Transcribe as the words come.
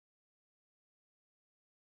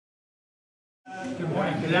Good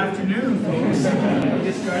morning, good afternoon, folks. We'll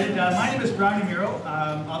get started. My name is Brian Amiro.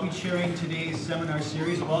 I'll be chairing today's seminar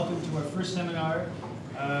series. Welcome to our first seminar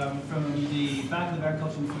from the Faculty of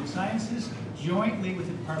Agriculture and Food Sciences, jointly with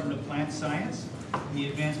the Department of Plant Science, the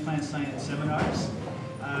Advanced Plant Science Seminars.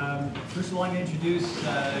 First of all, I'm going to introduce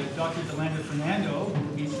Dr. Delanda Fernando, who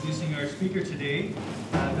will be introducing our speaker today.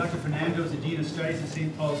 Dr. Fernando is the Dean of Studies at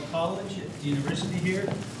St. Paul's College at the University here,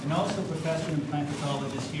 and also Professor and Plant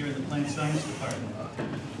Pathologist here in the Plant Science Department.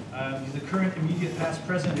 He's the current immediate past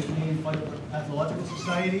president of the Canadian Pathological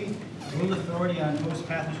Society, a world authority on host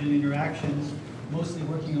pathogen interactions, mostly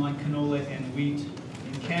working on canola and wheat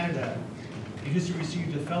in Canada. He just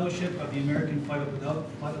received a fellowship of the American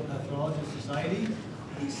Phytopathologist Society.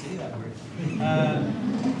 How do you say that word?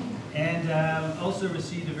 And also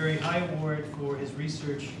received a very high award for his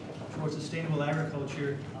research towards sustainable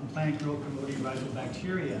agriculture on plant growth promoting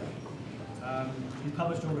rhizobacteria. He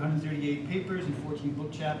published over 138 papers and 14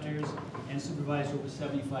 book chapters and supervised over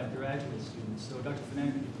 75 graduate students. So Dr.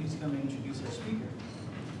 Fernando, could you please come and introduce our speaker?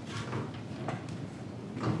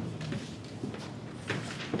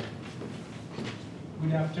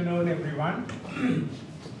 Good afternoon, everyone.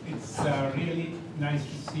 It's really nice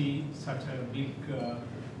to see such a big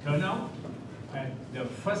turnout at the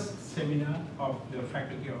first seminar of the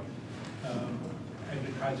Faculty of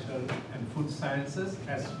Agricultural and Food Sciences,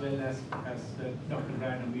 as well as Dr.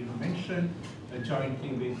 Brian Amiro mentioned, jointly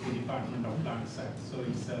with the Department of Plant Science. So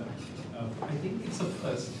it's I think it's a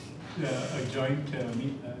first, a joint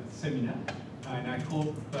seminar. And I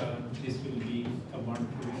hope this will be a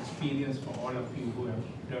wonderful experience for all of you who have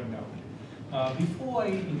turned out. Before I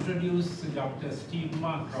introduce Dr. Steve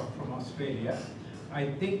Marcroft from Australia, I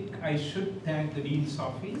think I should thank the Dean's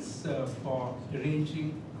Office for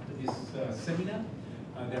arranging this seminar.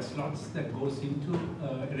 There's lots that goes into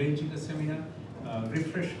arranging a seminar,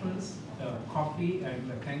 refreshments, coffee,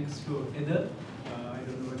 and thanks to Heather. I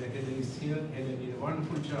don't know whether Heather is here. Heather did a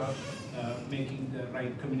wonderful job making the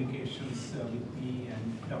right communications with me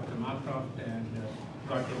and Dr. Marcroft, and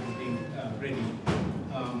got everything ready.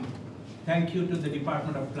 Thank you to the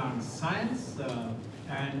Department of Plant Science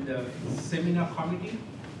and the seminar committee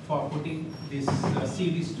for putting this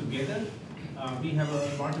series together. We have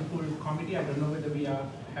a wonderful committee. I don't know whether we are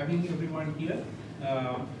having everyone here.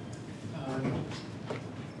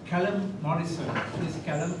 Callum Morrison, is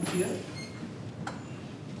Callum here?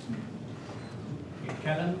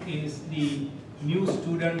 Callum is the new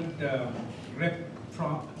student rep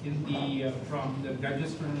from the graduate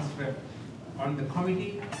students rep on the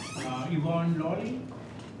committee. Yvonne Lawley.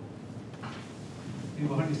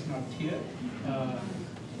 Yvonne is not here.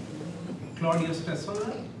 Claudius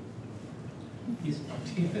Tassola is not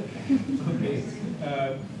here. Okay.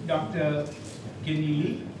 Dr. Kenny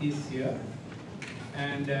Lee is here,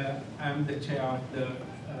 and I'm the chair of the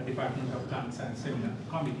Department of Plant Science Seminar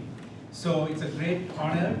Committee. So it's a great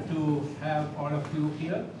honor to have all of you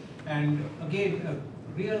here. And again, a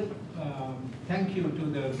real thank you to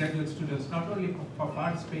the graduate students, not only for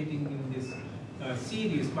participating in this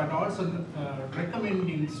series, but also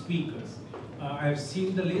recommending speakers. I have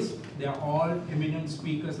seen the list. They are all eminent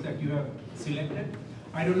speakers that you have selected.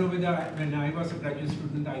 I don't know whether when I was a graduate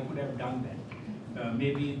student, I could have done that.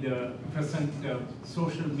 Maybe the present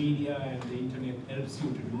social media and the internet helps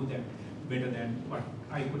you to do that better than what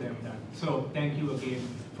I could have done. So thank you again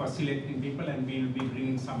for selecting people, and we will be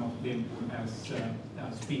bringing some of them as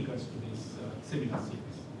speakers to this seminar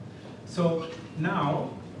series. So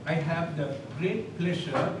now I have the great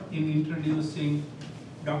pleasure in introducing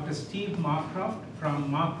Dr. Steve Marcroft from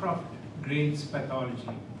Marcroft Grains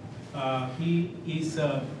Pathology. He is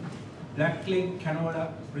a blackleg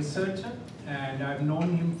canola researcher, and I've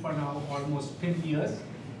known him for now almost 10 years.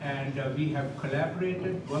 And we have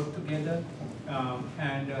collaborated, worked together,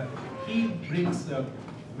 and he brings a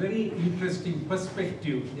very interesting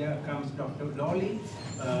perspective. There comes Dr. Lawley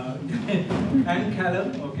and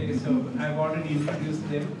Callum. Okay, so I've already introduced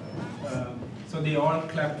them. So they all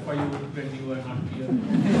clapped for you when you were not here.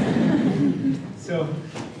 So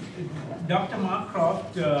Dr.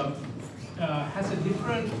 Marcroft has a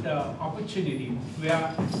different opportunity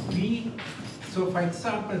where so for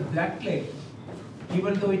example, blackleg,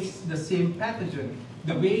 even though it's the same pathogen,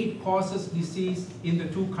 the way it causes disease in the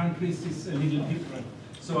two countries is a little different.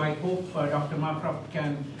 So I hope Dr. Marcroft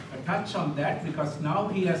can touch on that, because now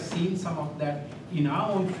he has seen some of that in our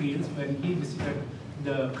own fields when he visited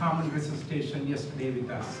the common resuscitation yesterday with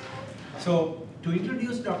us. So to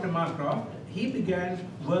introduce Dr. Marcroft, he began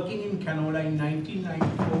working in canola in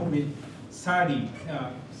 1994 with SARDI.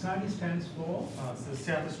 SARDI stands for? It's the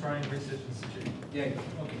South Australian Research Institute. Yeah,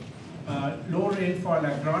 okay. low rainfall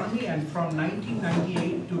agronomy, and from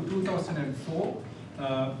 1998 to 2004,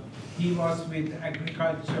 he was with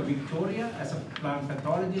Agriculture Victoria as a plant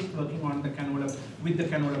pathologist working on the canola, with the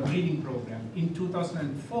canola breeding program. In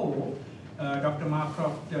 2004, Dr.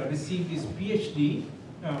 Marcroft received his PhD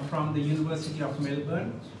from the University of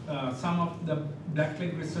Melbourne. Some of the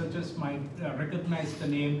blackleg researchers might recognize the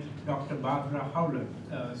name Dr. Barbara Howland.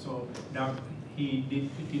 So he did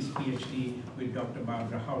his PhD with Dr.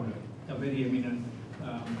 Barbara Howland, a very eminent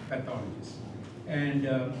pathologist. And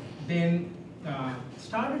then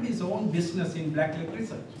started his own business in blackleg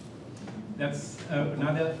research. That's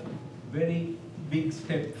another very big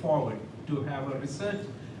step forward, to have a research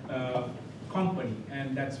company,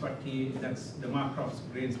 and that's the Marcroft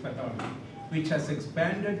Grains Pathology, which has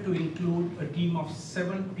expanded to include a team of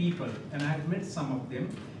 7 people, and I've met some of them,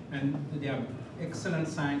 and they are excellent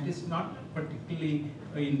scientists, not particularly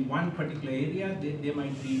in one particular area. They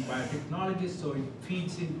might be biotechnologists, so it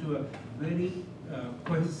feeds into a very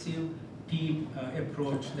cohesive team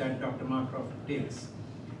approach that Dr. Marcroft takes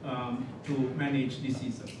to manage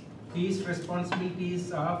diseases. His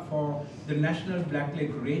responsibilities are for the national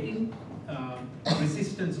blackleg rating,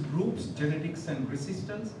 resistance groups, genetics and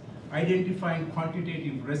resistance, identifying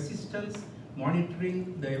quantitative resistance,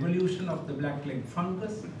 monitoring the evolution of the blackleg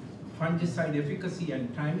fungus, fungicide efficacy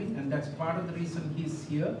and timing, and that's part of the reason he's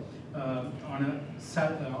here on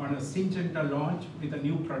a Syngenta launch with a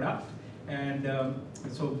new product. And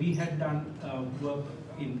so we had done work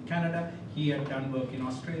in Canada, he had done work in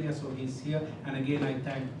Australia, so he's here. And again, I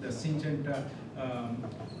thank the Syngenta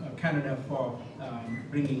Canada for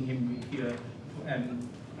bringing him here and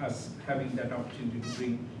us having that opportunity to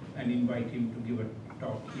bring and invite him to give a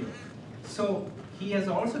talk here. So he has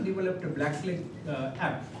also developed a blackleg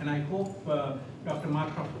app, and I hope Dr.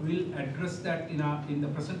 Marcroft will address that in the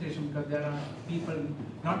presentation, because there are people,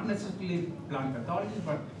 not necessarily plant pathologists,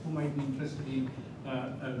 but who might be interested in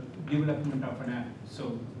development of an app.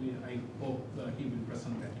 So I hope he will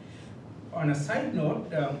present that. On a side note,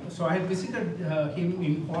 so I visited him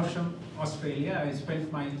in Horsham, Australia. I spent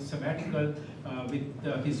my sabbatical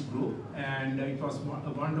with his group, and it was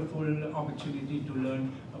a wonderful opportunity to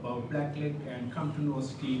learn about blackleg and come to know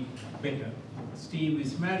Steve better. Steve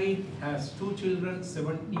is married, has 2 children,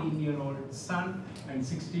 17-year-old son and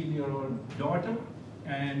 16-year-old daughter,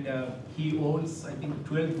 and he owns, I think,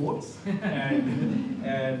 12 boats,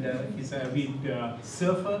 and he's a avid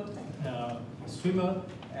surfer, swimmer,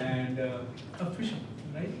 and a fisherman,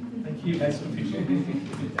 right? Thank you guys for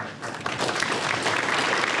fishing.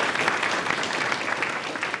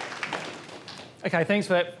 Okay, thanks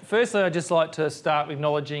for that. Firstly, I'd just like to start with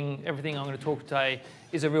acknowledging everything I'm going to talk today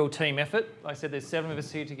is a real team effort. Like I said, there's 7 of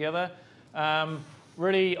us here together.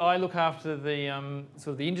 Really, I look after the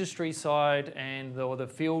sort of the industry side and the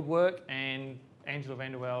field work, and Angela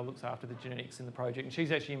Vanderwell looks after the genetics in the project. And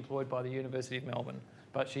she's actually employed by the University of Melbourne,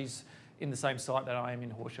 but she's in the same site that I am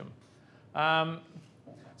in Horsham.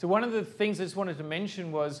 So one of the things I just wanted to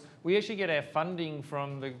mention was we actually get our funding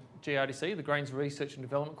from the GRDC, the Grains Research and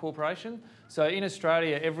Development Corporation. So in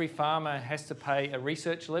Australia, every farmer has to pay a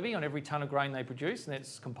research levy on every tonne of grain they produce, and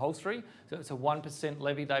it's compulsory. So it's a 1%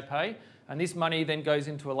 levy they pay. And this money then goes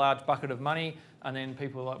into a large bucket of money, and then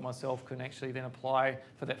people like myself can actually then apply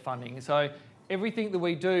for that funding. So everything that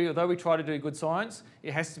we do, although we try to do good science,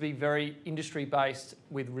 it has to be very industry-based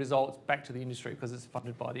with results back to the industry, because it's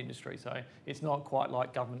funded by the industry. So it's not quite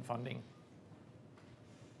like government funding.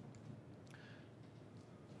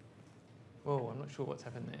 Oh, I'm not sure what's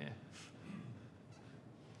happened there.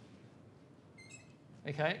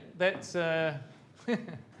 Okay, that's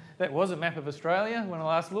that was a map of Australia when I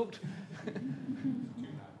last looked.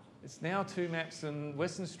 It's now 2 maps, and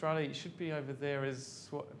Western Australia, it should be over there as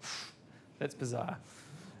what? That's bizarre.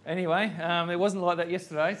 Anyway, it wasn't like that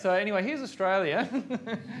yesterday. So anyway, here's Australia.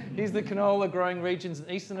 Here's the canola growing regions in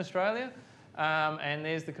Eastern Australia, and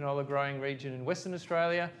there's the canola growing region in Western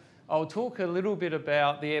Australia. I'll talk a little bit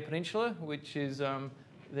about the Eyre Peninsula, which is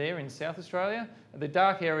there in South Australia. The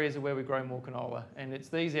dark areas are where we grow more canola, and it's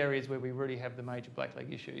these areas where we really have the major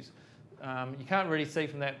blackleg issues. You can't really see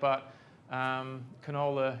from that, but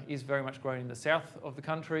canola is very much grown in the south of the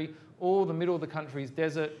country. All the middle of the country is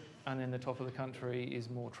desert, and then the top of the country is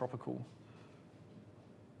more tropical.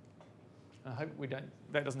 I hope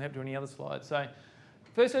that doesn't happen to any other slides. So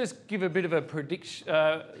first, I'll just give a bit of a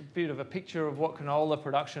picture of what canola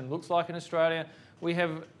production looks like in Australia. We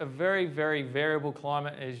have a very, very variable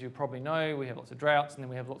climate, as you probably know. We have lots of droughts, and then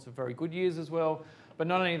we have lots of very good years as well. But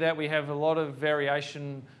not only that, we have a lot of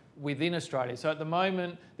variation within Australia. So at the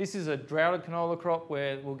moment, this is a droughted canola crop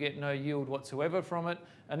where we'll get no yield whatsoever from it.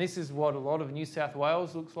 And this is what a lot of New South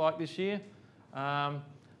Wales looks like this year.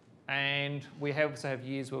 And we also have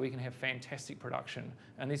years where we can have fantastic production.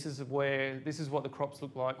 And this is what the crops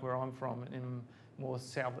look like where I'm from in more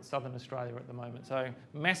southern Australia at the moment. So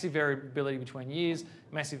massive variability between years,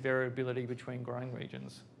 massive variability between growing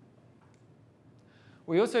regions.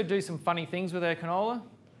 We also do some funny things with our canola.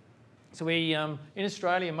 So we, in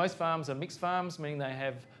Australia, most farms are mixed farms, meaning they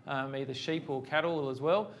have either sheep or cattle as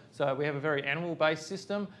well. So we have a very animal-based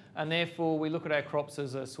system, and therefore we look at our crops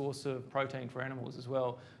as a source of protein for animals as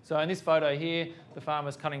well. So in this photo here, the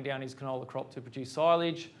farmer's cutting down his canola crop to produce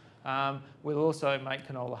silage. We'll also make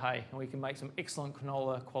canola hay, and we can make some excellent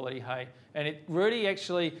canola quality hay. And it really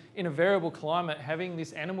actually, in a variable climate, having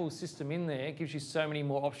this animal system in there gives you so many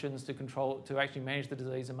more options to control, to actually manage the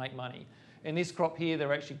disease and make money. In this crop here,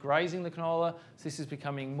 they're actually grazing the canola. So this is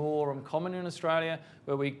becoming more common in Australia,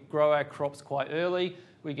 where we grow our crops quite early.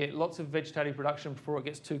 We get lots of vegetative production before it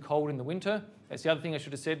gets too cold in the winter. That's the other thing I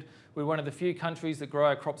should have said. We're one of the few countries that grow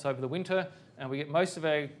our crops over the winter, and we get most of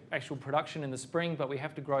our actual production in the spring, but we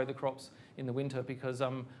have to grow the crops in the winter because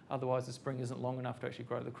otherwise the spring isn't long enough to actually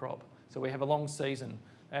grow the crop. So we have a long season.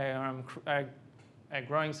 Our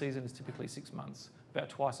growing season is typically 6 months, about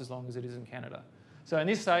twice as long as it is in Canada. So in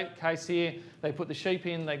this case here, they put the sheep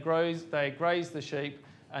in, they graze the sheep,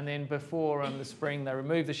 and then before the spring, they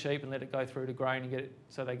remove the sheep and let it go through to grain and get it,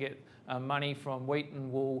 so they get money from wheat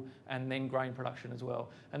and wool and then grain production as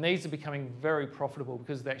well. And these are becoming very profitable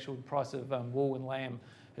because the actual price of wool and lamb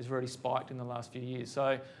has really spiked in the last few years.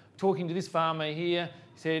 So talking to this farmer here,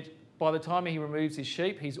 he said by the time he removes his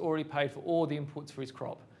sheep, he's already paid for all the inputs for his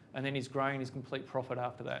crop, and then his grain is complete profit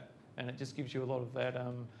after that. And it just gives you a lot of that,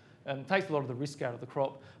 and takes a lot of the risk out of the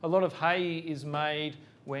crop. A lot of hay is made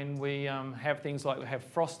when we have things like we have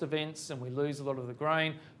frost events and we lose a lot of the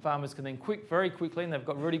grain. Farmers can then very quickly, and they've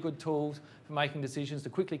got really good tools for making decisions to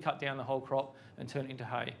quickly cut down the whole crop and turn it into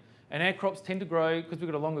hay. And our crops tend to grow, because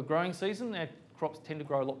we've got a longer growing season, our crops tend to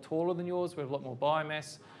grow a lot taller than yours. We have a lot more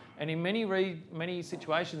biomass. And in many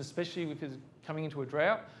situations, especially if it's coming into a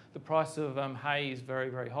drought, the price of hay is very,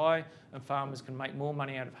 very high, and farmers can make more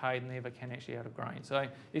money out of hay than they ever can actually out of grain. So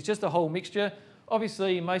it's just a whole mixture.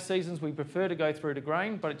 Obviously, in most seasons, we prefer to go through to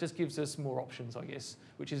grain, but it just gives us more options, I guess,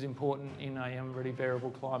 which is important in a really variable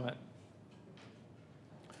climate.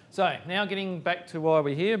 So now getting back to why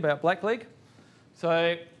we're here, about blackleg.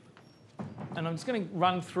 And I'm just going to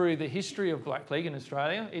run through the history of blackleg in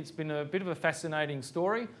Australia. It's been a bit of a fascinating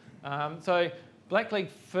story. Canola,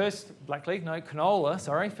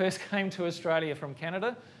 first came to Australia from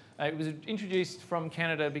Canada. It was introduced from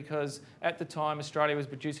Canada because at the time Australia was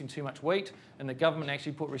producing too much wheat, and the government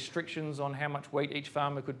actually put restrictions on how much wheat each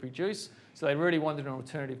farmer could produce. So they really wanted an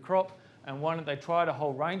alternative crop, and they tried a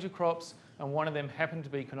whole range of crops, and one of them happened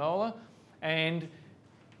to be canola. And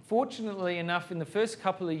fortunately enough, in the first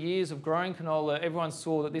couple of years of growing canola, everyone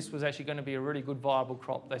saw that this was actually going to be a really good viable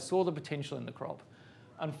crop. They saw the potential in the crop.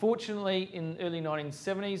 Unfortunately, in the early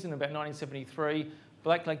 1970s, in about 1973,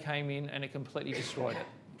 blackleg came in and it completely destroyed it.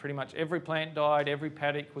 Pretty much every plant died, every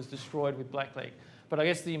paddock was destroyed with blackleg. But I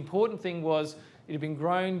guess the important thing was it had been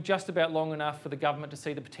grown just about long enough for the government to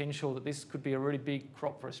see the potential that this could be a really big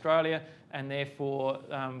crop for Australia, and therefore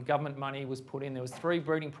government money was put in. There was 3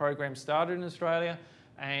 breeding programs started in Australia,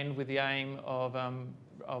 and with the aim of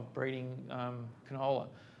breeding canola.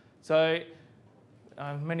 So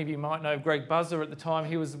many of you might know Greg Buzzer at the time.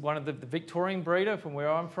 He was one of the Victorian breeder from where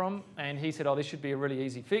I'm from, and he said, oh, this should be a really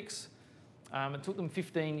easy fix. It took them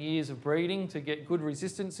 15 years of breeding to get good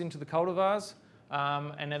resistance into the cultivars,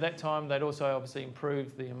 and at that time they'd also obviously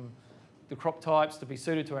improved the crop types to be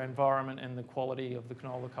suited to our environment and the quality of the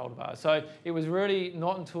canola cultivars. So it was really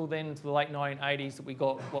not until then, into the late 1980s, that we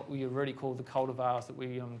got what we already call the cultivars that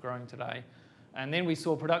we're growing today. And then we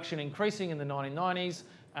saw production increasing in the 1990s,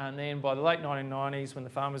 and then by the late 1990s, when the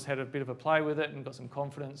farmers had a bit of a play with it and got some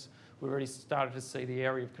confidence, we really started to see the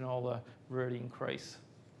area of canola really increase.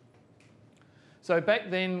 So back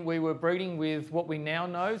then we were breeding with what we now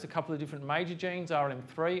know is a couple of different major genes,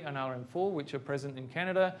 RM3 and RM4, which are present in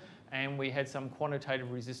Canada, and we had some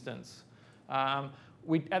quantitative resistance.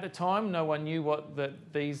 At the time, no one knew that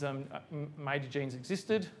these major genes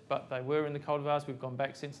existed, but they were in the cultivars. We've gone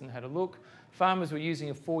back since and had a look. Farmers were using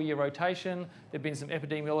a 4-year rotation. There'd been some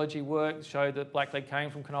epidemiology work that showed that blackleg came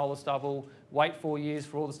from canola stubble. Wait 4 years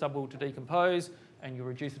for all the stubble to decompose, and you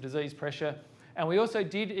reduce the disease pressure. And we also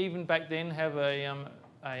did, even back then, have a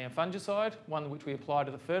fungicide, one which we applied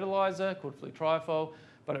to the fertiliser called flutriafol,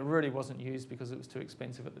 but it really wasn't used because it was too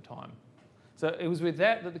expensive at the time. So it was with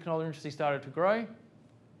that the canola industry started to grow.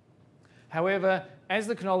 However, as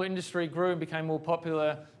the canola industry grew and became more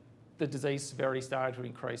popular, the disease severity started to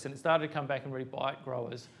increase, and it started to come back and really bite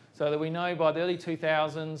growers. So that we know by the early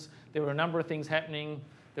 2000s, there were a number of things happening.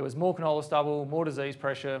 There was more canola stubble, more disease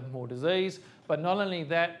pressure, more disease. But not only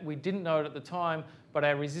that, we didn't know it at the time, but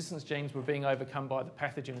our resistance genes were being overcome by the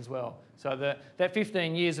pathogen as well. So that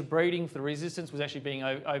 15 years of breeding for the resistance was actually being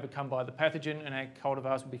overcome by the pathogen, and our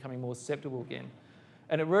cultivars were becoming more susceptible again.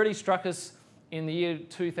 And it really struck us in the year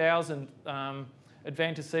 2000.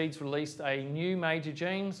 Advanta Seeds released a new major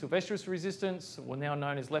gene, sylvestris resistance, well now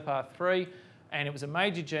known as LEPR3, and it was a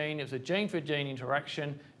major gene, it was a gene-for-gene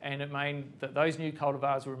interaction, and it meant that those new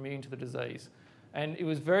cultivars were immune to the disease. And it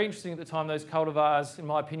was very interesting at the time. Those cultivars, in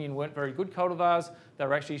my opinion, weren't very good cultivars. They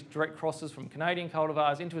were actually direct crosses from Canadian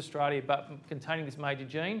cultivars into Australia, but containing this major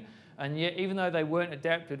gene. And yet, even though they weren't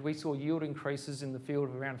adapted, we saw yield increases in the field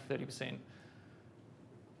of around 30%.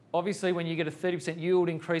 Obviously, when you get a 30% yield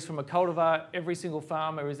increase from a cultivar, every single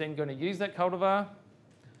farmer is then going to use that cultivar,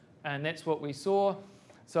 and that's what we saw.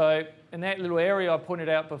 So in that little area I pointed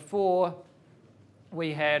out before,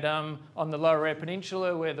 we had on the Lower Eyre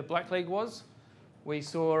Peninsula where the blackleg was, we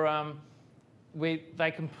saw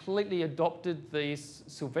they completely adopted the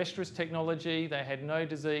sylvestris technology. They had no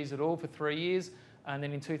disease at all for 3 years. And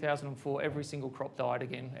then in 2004, every single crop died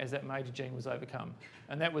again as that major gene was overcome.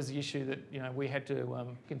 And that was the issue that we had to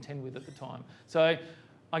contend with at the time. So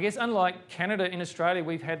I guess unlike Canada, in Australia,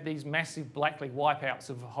 we've had these massive blackleg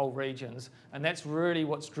wipeouts of whole regions. And that's really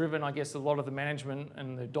what's driven, I guess, a lot of the management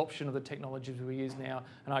and the adoption of the technologies we use now.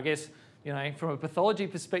 And I guess, from a pathology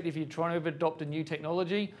perspective, you're trying to adopt a new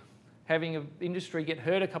technology. Having an industry get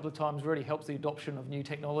hurt a couple of times really helps the adoption of new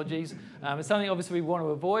technologies. It's something obviously we want to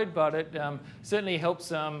avoid, but it certainly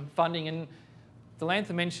helps funding. And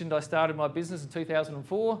Delantha mentioned I started my business in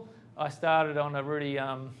 2004. I started on a really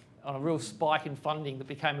on a real spike in funding that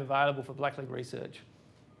became available for blackleg research.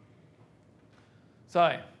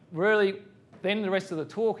 So really, then the rest of the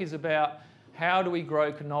talk is about how do we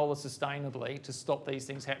grow canola sustainably to stop these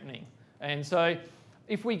things happening. And so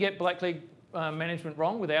if we get blackleg management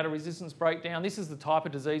wrong without a resistance breakdown, this is the type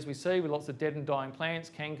of disease we see with lots of dead and dying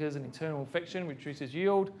plants, cankers and internal infection, which reduces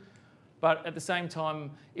yield. But at the same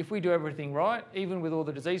time, if we do everything right, even with all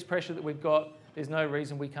the disease pressure that we've got, there's no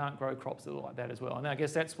reason we can't grow crops that are like that as well. And I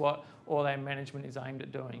guess that's what all our management is aimed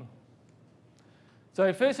at doing.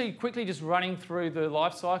 So firstly, quickly just running through the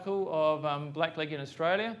life cycle of blackleg in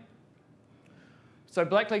Australia. So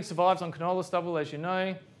blackleg survives on canola stubble, as you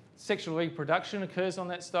know. Sexual reproduction occurs on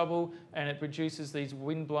that stubble, and it produces these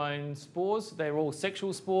wind-blown spores. They're all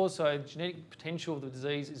sexual spores, so the genetic potential of the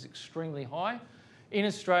disease is extremely high. In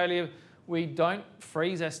Australia, we don't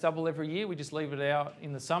freeze our stubble every year. We just leave it out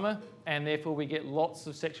in the summer, and therefore we get lots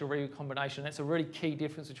of sexual recombination. That's a really key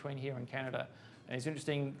difference between here and Canada. And it's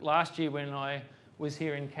interesting, last year when I was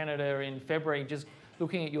here in Canada in February, just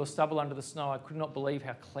looking at your stubble under the snow, I could not believe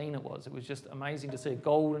how clean it was. It was just amazing to see a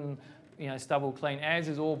golden stubble clean, as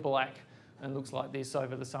is all black and looks like this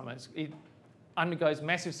over the summer. It undergoes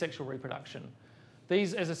massive sexual reproduction.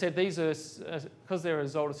 These, as I said, these are, because they're a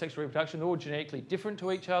result of sexual reproduction, they're all genetically different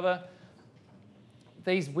to each other.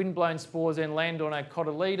 These wind-blown spores then land on our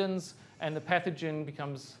cotyledons, and the pathogen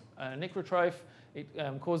becomes a necrotroph. It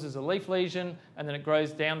causes a leaf lesion, and then it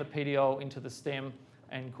grows down the petiole into the stem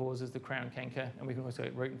and causes the crown canker, and we can also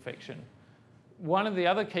get root infection. One of the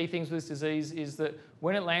other key things with this disease is that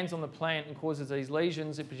when it lands on the plant and causes these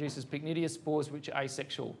lesions, it produces pycnidia spores, which are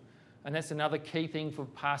asexual. And that's another key thing for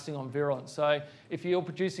passing on virulence. So if you're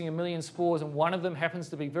producing 1 million spores and one of them happens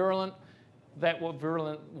to be virulent, that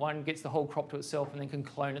virulent one gets the whole crop to itself and then can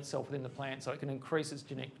clone itself within the plant, so it can increase its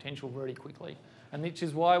genetic potential really quickly. And which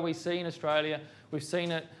is why we see in Australia, we've seen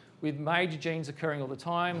it with major genes occurring all the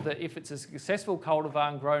time, that if it's a successful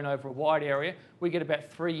cultivar and grown over a wide area, we get about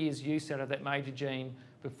 3 years use out of that major gene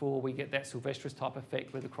before we get that sylvestris type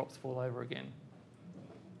effect where the crops fall over again.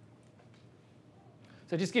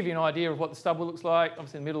 So just to give you an idea of what the stubble looks like,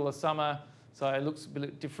 obviously in the middle of summer, so it looks a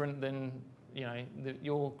bit different than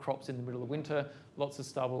your crops in the middle of winter, lots of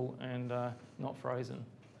stubble and not frozen.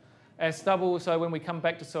 Our stubble, so when we come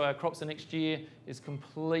back to sow our crops the next year, is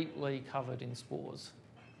completely covered in spores.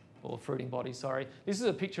 Or fruiting bodies, sorry. This is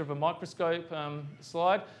a picture of a microscope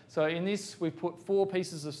slide. So in this, we've put 4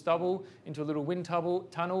 pieces of stubble into a little wind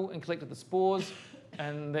tunnel and collected the spores.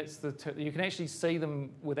 And that's you can actually see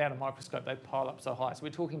them without a microscope. They pile up so high. So we're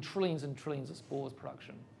talking trillions and trillions of spores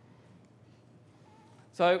production.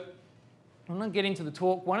 So I'm going to get into the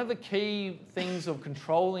talk. One of the key things of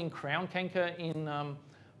controlling crown canker in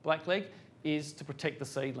blackleg is to protect the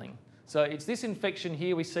seedling. So it's this infection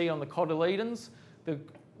here we see on the cotyledons.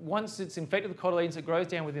 once it's infected with cotyledons, it grows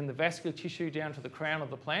down within the vascular tissue down to the crown of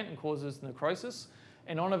the plant and causes necrosis.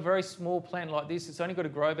 And on a very small plant like this, it's only got to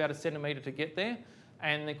grow about 1 centimetre to get there,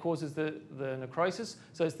 and it causes the necrosis.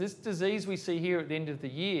 So this disease we see here at the end of the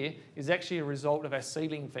year is actually a result of our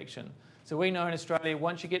seedling infection. So we know in Australia,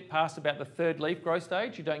 once you get past about the 3rd leaf growth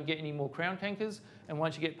stage, you don't get any more crown cankers, and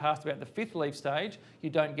once you get past about the 5th leaf stage, you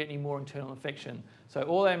don't get any more internal infection. So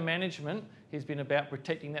all our management has been about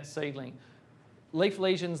protecting that seedling. Leaf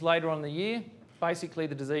lesions later on in the year, basically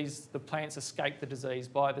the plants escape the disease.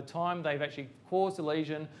 By the time they've actually caused a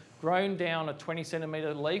lesion, grown down a 20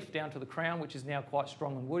 centimetre leaf down to the crown, which is now quite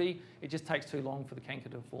strong and woody, it just takes too long for the canker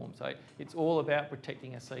to form. So it's all about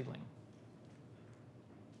protecting a seedling.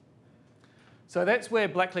 So that's where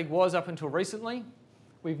blackleg was up until recently.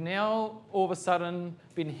 We've now all of a sudden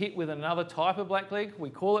been hit with another type of blackleg. We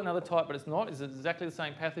call it another type, but it's not. It's exactly the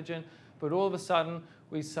same pathogen. But all of a sudden,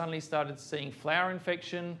 we suddenly started seeing flower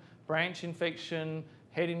infection, branch infection,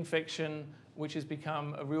 head infection, which has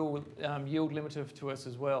become a real yield limiter to us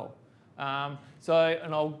as well. And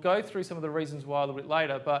I'll go through some of the reasons why a little bit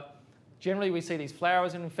later, but generally we see these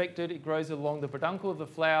flowers are infected, it grows along the peduncle of the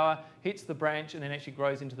flower, hits the branch, and then actually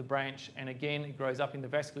grows into the branch, and again it grows up in the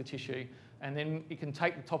vascular tissue, and then it can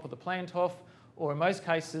take the top of the plant off, or in most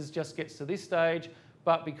cases just gets to this stage,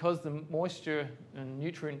 but because the moisture and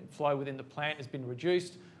nutrient flow within the plant has been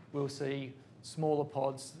reduced, we'll see smaller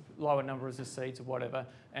pods, lower numbers of seeds or whatever,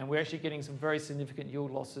 and we're actually getting some very significant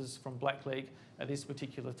yield losses from blackleg at this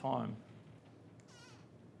particular time.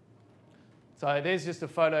 So there's just a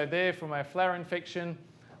photo there from our flower infection.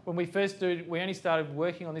 When we first we only started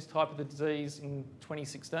working on this type of the disease in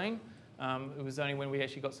 2016. It was only when we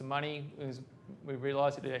actually got some money, we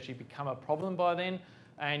realised it had actually become a problem by then.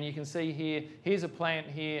 And you can see here, here's a plant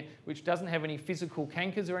here which doesn't have any physical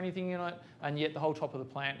cankers or anything in it, and yet the whole top of the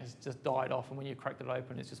plant has just died off, and when you cracked it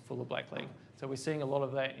open, it's just full of blackleg. So we're seeing a lot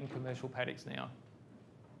of that in commercial paddocks now.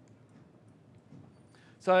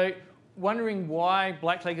 So wondering why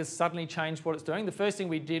blackleg has suddenly changed what it's doing, the first thing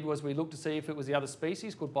we did was we looked to see if it was the other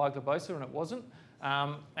species called Biglobosa, and it wasn't.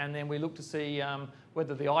 And then we looked to see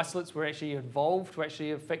whether the isolates were actually evolved to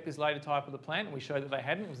actually affect this later type of the plant, and we showed that they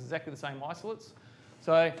hadn't. It was exactly the same isolates.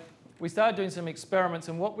 So we started doing some experiments,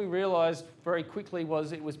 and what we realised very quickly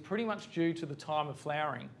was it was pretty much due to the time of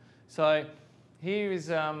flowering. So here is,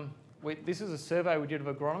 this is a survey we did of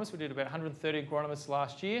agronomists. We did about 130 agronomists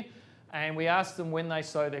last year, and we asked them when they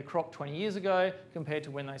sow their crop 20 years ago compared to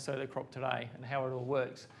when they sow their crop today and how it all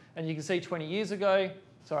works. And you can see 20 years ago,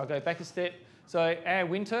 so I'll go back a step. So our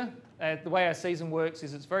winter, the way our season works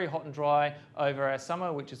is it's very hot and dry over our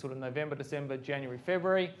summer, which is sort of November, December, January,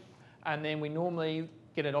 February. And then we normally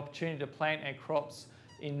get an opportunity to plant our crops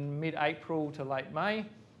in mid-April to late May.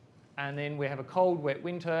 And then we have a cold, wet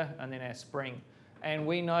winter, and then our spring. And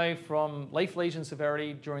we know from leaf lesion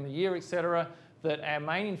severity during the year, etc., that our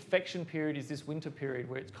main infection period is this winter period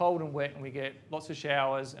where it's cold and wet and we get lots of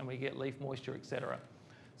showers and we get leaf moisture, etc.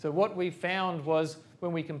 So what we found was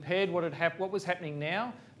when we compared what was happening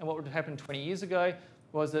now and what would have happened 20 years ago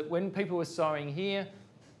was that when people were sowing here,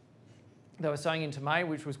 they were sowing into May,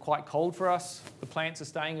 which was quite cold for us. The plants are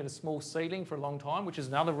staying at a small seedling for a long time, which is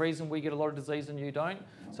another reason we get a lot of disease and you don't.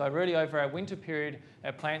 So really over our winter period,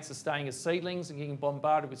 our plants are staying as seedlings and getting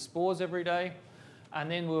bombarded with spores every day. And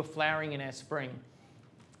then we were flowering in our spring.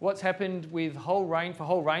 What's happened with for a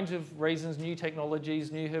whole range of reasons, new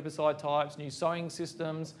technologies, new herbicide types, new sowing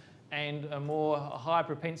systems, and a higher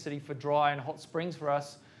propensity for dry and hot springs for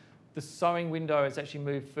us, the sowing window has actually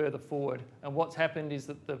moved further forward. And what's happened is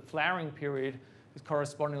that the flowering period has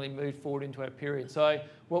correspondingly moved forward into our period. So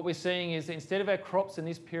what we're seeing is that instead of our crops in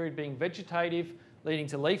this period being vegetative, leading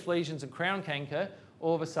to leaf lesions and crown canker,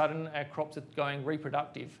 all of a sudden our crops are going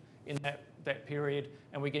reproductive in that period,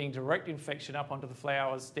 and we're getting direct infection up onto the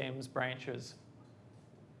flowers, stems, branches.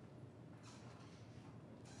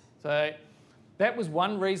 So that was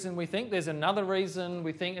one reason we think. There's another reason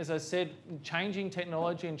we think, as I said, changing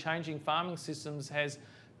technology and changing farming systems has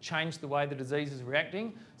changed the way the disease is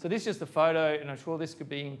reacting. So this is just a photo, and I'm sure this could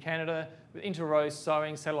be in Canada, with inter-row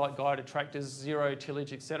sowing, satellite guided tractors, zero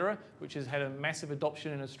tillage, etc., which has had a massive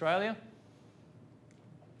adoption in Australia.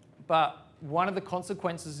 But one of the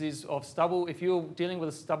consequences is of stubble. If you're dealing with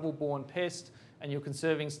a stubble-borne pest and you're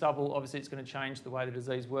conserving stubble, obviously it's going to change the way the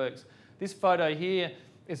disease works. This photo here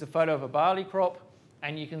is a photo of a barley crop,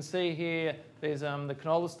 and you can see here there's the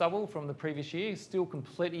canola stubble from the previous year, still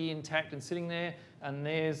completely intact and sitting there, and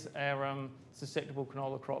there's our susceptible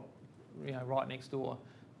canola crop, right next door.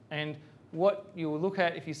 And what you'll look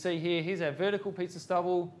at, if you see here, here's our vertical piece of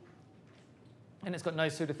stubble, and it's got no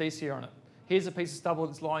pseudothecia on it. Here's a piece of stubble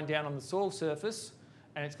that's lying down on the soil surface,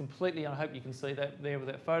 and it's completely, I hope you can see that there with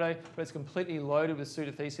that photo, but it's completely loaded with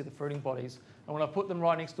pseudothecia, the fruiting bodies. And when I put them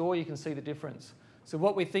right next door, you can see the difference. So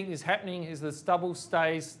what we think is happening is the stubble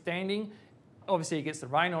stays standing. Obviously it gets the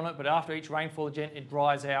rain on it, but after each rainfall event, it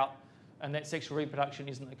dries out and that sexual reproduction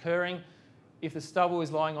isn't occurring. If the stubble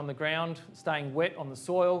is lying on the ground, staying wet on the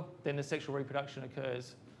soil, then the sexual reproduction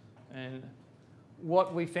occurs. And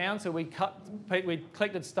what we found, so we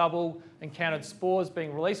collected stubble and counted spores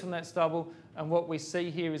being released from that stubble, and what we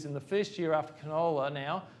see here is in the first year after canola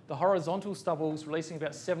now, the horizontal stubble is releasing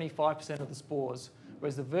about 75% of the spores,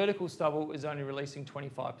 whereas the vertical stubble is only releasing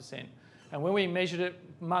 25%. And when we measured it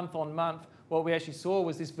month on month, what we actually saw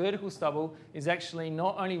was this vertical stubble is actually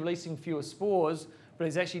not only releasing fewer spores, but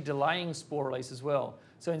it's actually delaying spore release as well.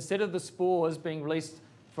 So instead of the spores being released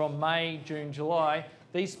from May, June, July,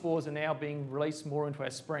 these spores are now being released more into our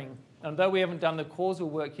spring. And though we haven't done the causal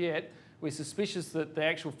work yet, we're suspicious that the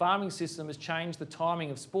actual farming system has changed the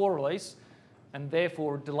timing of spore release and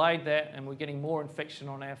therefore delayed that, and we're getting more infection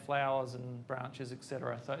on our flowers and branches,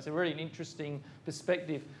 etc. So it's a really interesting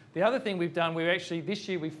perspective. The other thing we've done, this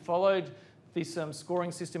year we followed this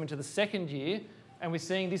scoring system into the second year, and we're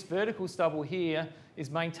seeing this vertical stubble here is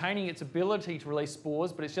maintaining its ability to release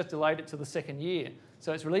spores, but it's just delayed it to the second year.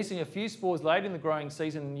 So it's releasing a few spores late in the growing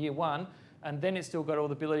season in year 1, and then it's still got all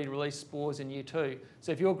the ability to release spores in year 2.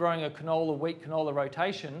 So if you're growing a wheat canola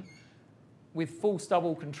rotation, with full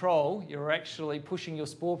stubble control, you're actually pushing your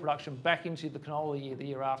spore production back into the canola year the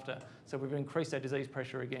year after. So we've increased our disease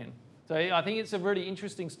pressure again. So I think it's a really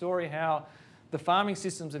interesting story how the farming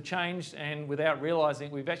systems have changed, and without realising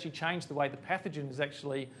it, we've actually changed the way the pathogen is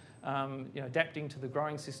actually adapting to the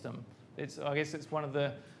growing system. I guess it's one of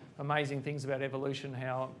the amazing things about evolution,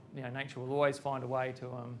 how nature will always find a way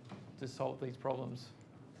to solve these problems.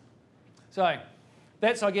 So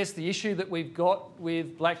that's, I guess, the issue that we've got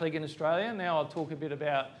with blackleg in Australia. Now I'll talk a bit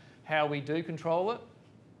about how we do control it.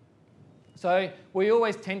 So we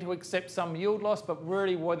always tend to accept some yield loss, but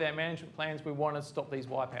really with our management plans, we want to stop these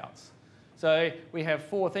wipeouts. So we have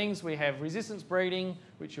 4 things. We have resistance breeding,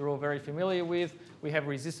 which you're all very familiar with. We have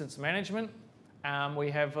resistance management.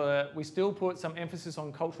 We still put some emphasis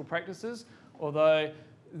on cultural practices, although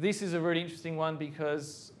this is a really interesting one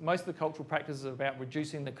because most of the cultural practices are about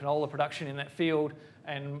reducing the canola production in that field,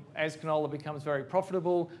 and as canola becomes very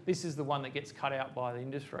profitable, this is the one that gets cut out by the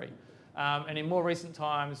industry. And in more recent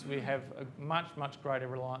times, we have a much, much greater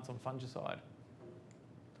reliance on fungicide.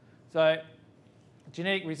 So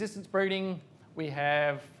genetic resistance breeding, we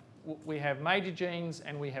have major genes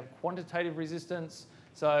and we have quantitative resistance.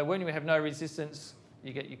 So when we have no resistance,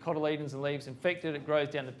 you get your cotyledons and leaves infected, it grows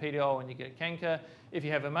down the petiole and you get canker. If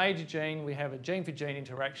you have a major gene, we have a gene for gene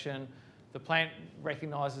interaction. The plant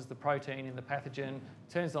recognises the protein in the pathogen,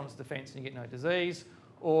 turns on its defence and you get no disease.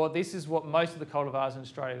 Or this is what most of the cultivars in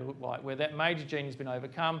Australia look like, where that major gene has been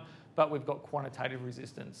overcome, but we've got quantitative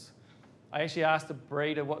resistance. I actually asked the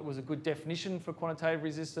breeder what was a good definition for quantitative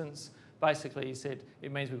resistance. Basically, he said,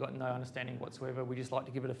 it means we've got no understanding whatsoever. We just like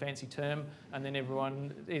to give it a fancy term, and then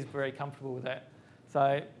everyone is very comfortable with that.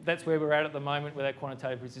 So that's where we're at the moment with our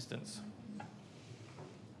quantitative resistance.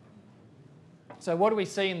 So what do we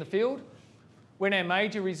see in the field? When our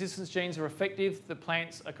major resistance genes are effective, the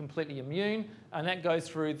plants are completely immune, and that goes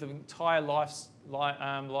through the entire lifespan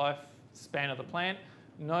of the plant.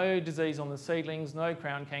 No disease on the seedlings, no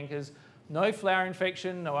crown cankers, no flower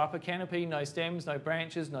infection, no upper canopy, no stems, no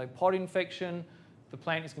branches, no pod infection. The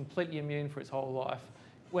plant is completely immune for its whole life.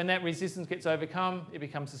 When that resistance gets overcome, it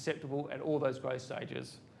becomes susceptible at all those growth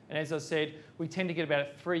stages. And as I said, we tend to get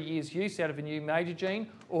about 3 years use out of a new major gene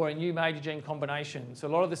or a new major gene combination. So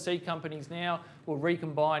a lot of the seed companies now will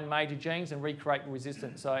recombine major genes and recreate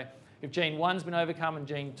resistance. So if gene 1's been overcome and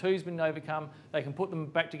gene 2's been overcome, they can put them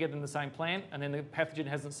back together in the same plant, and then the pathogen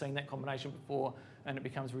hasn't seen that combination before and it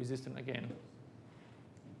becomes resistant again.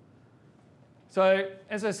 So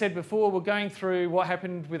as I said before, we're going through what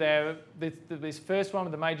happened with this first one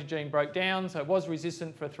where the major gene broke down. So it was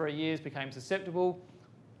resistant for 3 years, became susceptible.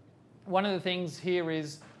 One of the things here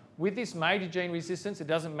is with this major gene resistance, it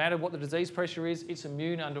doesn't matter what the disease pressure is, it's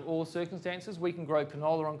immune under all circumstances. We can grow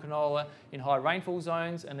canola on canola in high rainfall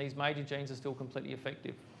zones, and these major genes are still completely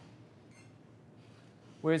effective.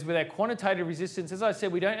 Whereas with our quantitative resistance, as I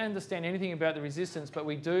said, we don't understand anything about the resistance, but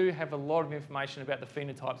we do have a lot of information about the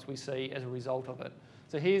phenotypes we see as a result of it.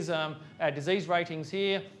 So here's our disease ratings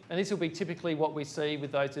here, and this will be typically what we see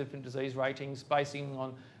with those different disease ratings basing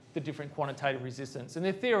on the different quantitative resistance. And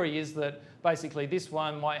the theory is that basically this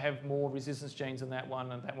one might have more resistance genes than that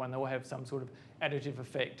one, and that one will have some sort of additive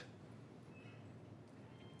effect.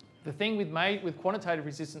 The thing with quantitative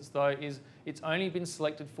resistance though is it's only been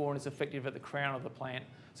selected for and is effective at the crown of the plant.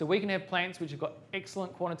 So we can have plants which have got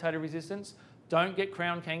excellent quantitative resistance, don't get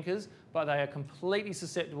crown cankers, but they are completely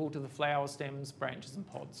susceptible to the flower stems, branches and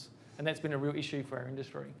pods. And that's been a real issue for our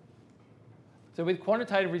industry. So with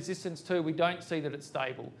quantitative resistance too, we don't see that it's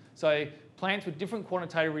stable. So plants with different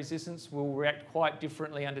quantitative resistance will react quite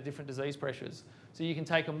differently under different disease pressures. So you can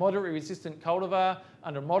take a moderately resistant cultivar,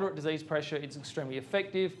 under moderate disease pressure, it's extremely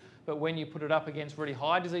effective, but when you put it up against really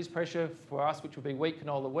high disease pressure, for us, which would be wheat,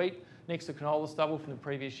 canola, wheat, next to canola stubble from the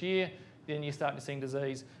previous year, then you start to see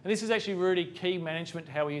disease. And this is actually really key management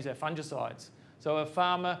to how we use our fungicides. So a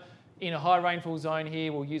farmer in a high rainfall zone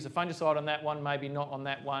here will use a fungicide on that one, maybe not on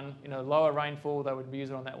that one. In a lower rainfall, they would use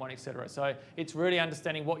it on that one, etc. So it's really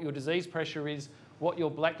understanding what your disease pressure is, what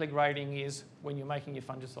your blackleg rating is when you're making your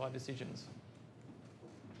fungicide decisions.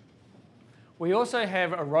 We also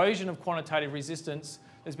have erosion of quantitative resistance.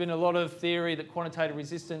 There's been a lot of theory that quantitative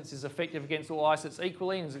resistance is effective against all isolates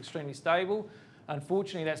equally and is extremely stable.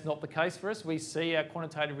 Unfortunately, that's not the case for us. We see our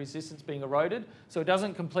quantitative resistance being eroded. So it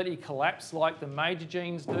doesn't completely collapse like the major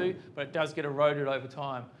genes do, but it does get eroded over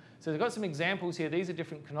time. So we've got some examples here. These are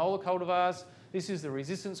different canola cultivars. This is the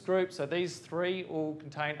resistance group. So these three all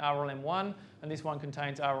contain RLM1, and this one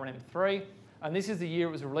contains RLM3. And this is the year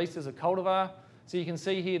it was released as a cultivar. So you can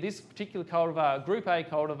see here this particular cultivar, Group A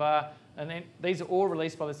cultivar, and then these are all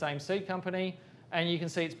released by the same seed company. And you can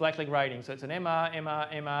see its blackleg rating. So it's an MR,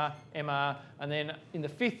 MR, MR, MR, and then in the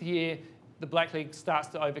 5th year, the blackleg starts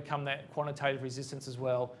to overcome that quantitative resistance as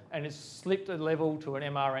well. And it's slipped a level to an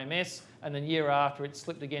MRMS, and the year after it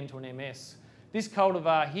slipped again to an MS. This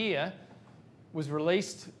cultivar here was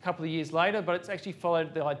released a couple of years later, but it's actually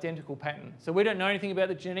followed the identical pattern. So we don't know anything about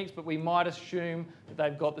the genetics, but we might assume that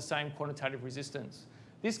they've got the same quantitative resistance.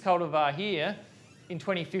 This cultivar here, in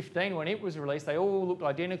 2015, when it was released, they all looked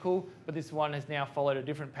identical, but this one has now followed a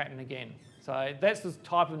different pattern again. So that's the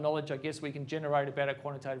type of knowledge, I guess, we can generate about our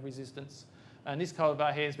quantitative resistance. And this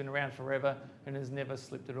cultivar here has been around forever and has never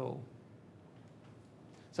slipped at all.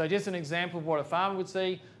 So just an example of what a farmer would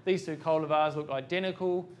see. These two cultivars looked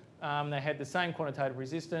identical. They had the same quantitative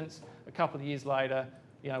resistance. A couple of years later,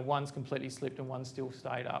 one's completely slipped and one still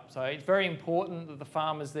stayed up. So it's very important that the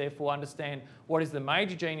farmers therefore understand what is the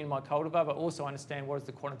major gene in my cultivar, but also understand what is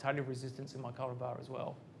the quantitative resistance in my cultivar as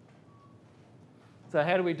well. So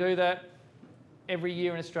how do we do that? Every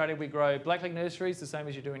year in Australia we grow blackleg nurseries, the same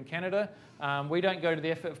as you do in Canada. We don't go to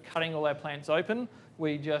the effort of cutting all our plants open.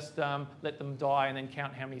 We just let them die and then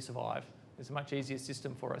count how many survive. It's a much easier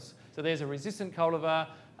system for us. So there's a resistant cultivar,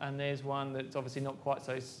 and there's one that's obviously not quite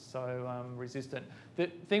so resistant. The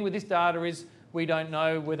thing with this data is we don't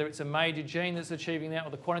know whether it's a major gene that's achieving that or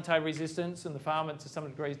the quantitative resistance, and the farmer to some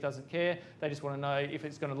degrees doesn't care. They just want to know if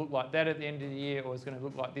it's going to look like that at the end of the year or it's going to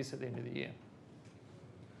look like this at the end of the year.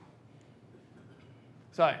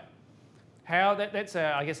 So that's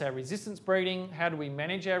I guess our resistance breeding. How do we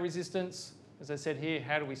manage our resistance? As I said here,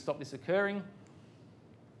 how do we stop this occurring?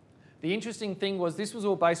 The interesting thing was this was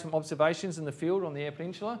all based from observations in the field on the Eyre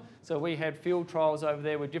Peninsula. So we had field trials over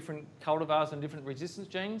there with different cultivars and different resistance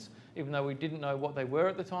genes, even though we didn't know what they were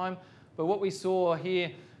at the time. But what we saw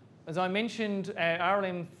here, as I mentioned, our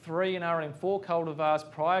RLM3 and RLM4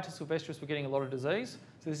 cultivars prior to Sylvestris were getting a lot of disease.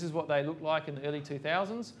 So this is what they looked like in the early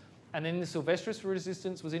 2000s. And then the Sylvestris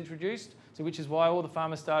resistance was introduced, so which is why all the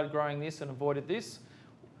farmers started growing this and avoided this.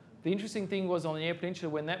 The interesting thing was on the Eyre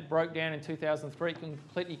Peninsula, when that broke down in 2003, it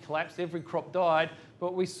completely collapsed, every crop died. But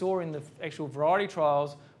what we saw in the actual variety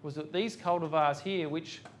trials was that these cultivars here,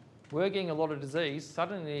 which were getting a lot of disease,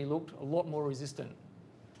 suddenly looked a lot more resistant.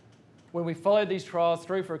 When we followed these trials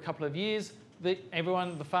through for a couple of years, the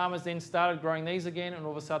farmers then started growing these again, and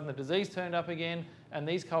all of a sudden the disease turned up again, and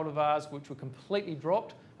these cultivars, which were completely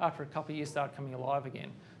dropped, after a couple of years started coming alive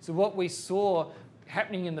again. So what we saw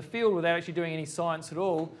happening in the field without actually doing any science at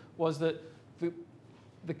all was that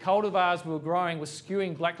the cultivars we were growing were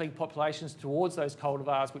skewing blackleg populations towards those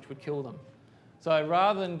cultivars which would kill them. So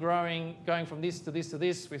rather than going from this to this to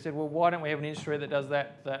this, we said, well, why don't we have an industry that does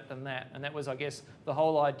that, that and that? And that was, I guess, the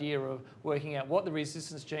whole idea of working out what the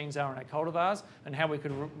resistance genes are in our cultivars and how we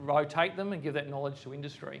could rotate them and give that knowledge to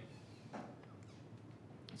industry.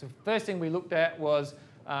 So the first thing we looked at was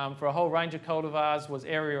for a whole range of cultivars was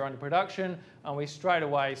area under production, and we straight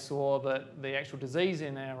away saw that the actual disease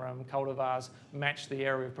in our cultivars matched the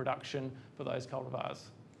area of production for those cultivars.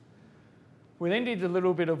 We then did a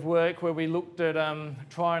little bit of work where we looked at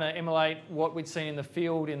trying to emulate what we'd seen in the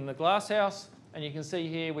field in the glasshouse, And you can see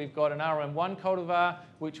here we've got an RLM1 cultivar,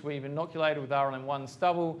 which we've inoculated with RLM1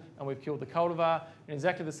 stubble, and we've killed the cultivar. In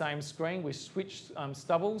exactly the same screen, we switched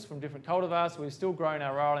stubbles from different cultivars, so we've still grown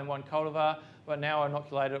our RLM1 cultivar, but now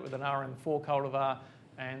inoculated it with an RM4 cultivar,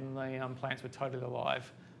 and the plants were totally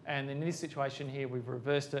alive. And in this situation here, we've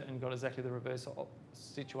reversed it and got exactly the reverse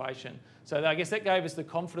situation. So I guess that gave us the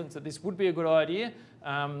confidence that this would be a good idea.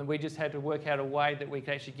 We just had to work out a way that we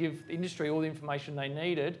could actually give the industry all the information they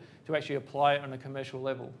needed to actually apply it on a commercial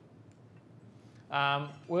level.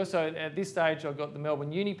 We also, at this stage, I've got the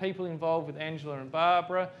Melbourne Uni people involved with Angela and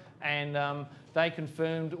Barbara, and they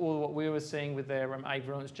confirmed all what we were seeing with their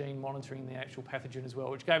avirulence gene monitoring the actual pathogen as well,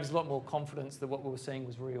 which gave us a lot more confidence that what we were seeing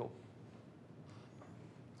was real.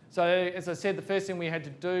 So as I said, the first thing we had to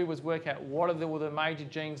do was work out what were the major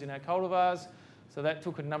genes in our cultivars. So that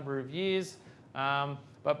took a number of years.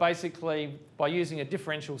 But basically, by using a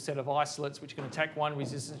differential set of isolates which can attack one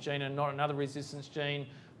resistance gene and not another resistance gene,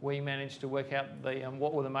 we managed to work out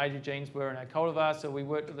what were the major genes were in our cultivar. So we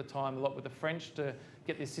worked at the time a lot with the French to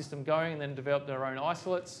get this system going, and then developed our own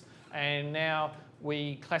isolates. And now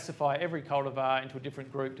we classify every cultivar into a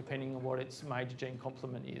different group depending on what its major gene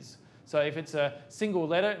complement is. So if it's a single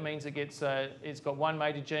letter, it means it's got one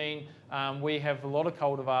major gene. We have a lot of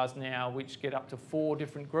cultivars now which get up to 4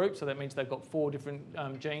 different groups, so that means they've got 4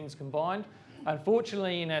 different genes combined.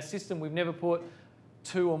 Unfortunately, in our system, we've never put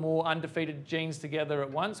 2 or more undefeated genes together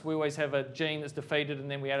at once. We always have a gene that's defeated,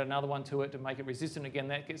 and then we add another one to it to make it resistant. Again,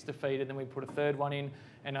 that gets defeated, then we put a third one in.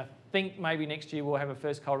 And I think maybe next year we'll have a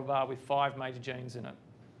first cultivar with 5 major genes in it.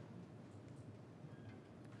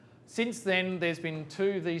 Since then, there's been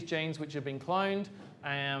 2 of these genes which have been cloned,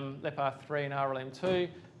 LEPR3 and RLM2,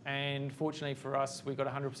 and fortunately for us, we've got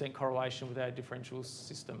 100% correlation with our differential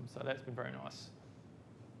system, so that's been very nice.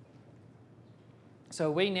 So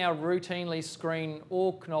we now routinely screen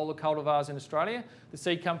all canola cultivars in Australia. The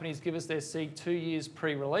seed companies give us their seed 2 years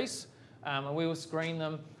pre-release, and we will screen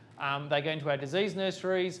them. They go into our disease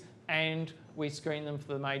nurseries, and we screen them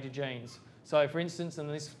for the major genes. So for instance, and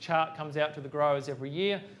this chart comes out to the growers every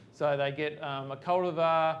year, so they get a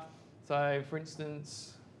cultivar. So for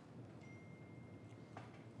instance,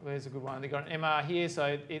 where's a good one? They've got an MR here, so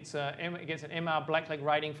it gets an MR blackleg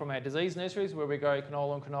rating from our disease nurseries where we grow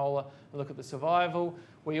canola and canola and look at the survival.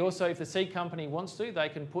 We also, if the seed company wants to, they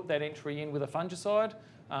can put that entry in with a fungicide.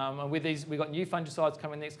 And with these, we've got new fungicides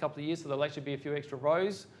coming the next couple of years, so there'll actually be a few extra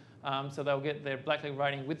rows. So they'll get their blackleg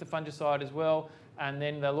rating with the fungicide as well. And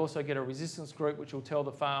then they'll also get a resistance group which will tell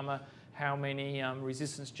the farmer how many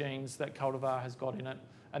resistance genes that cultivar has got in it.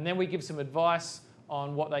 And then we give some advice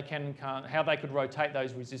on what they can and can't, how they could rotate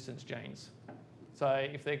those resistance genes. So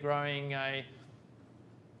if they're growing a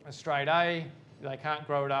straight A, they can't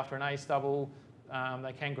grow it after an A stubble,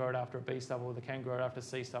 they can grow it after a B stubble, they can grow it after a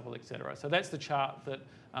C stubble, etc. So that's the chart that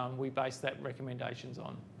we base that recommendations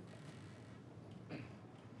on.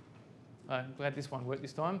 I'm glad this one worked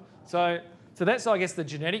this time. So that's, I guess, the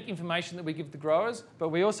genetic information that we give the growers, but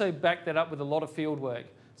we also back that up with a lot of field work.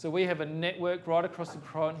 So we have a network right across the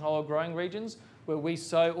canola growing regions where we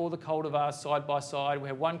sow all the cultivars side by side. We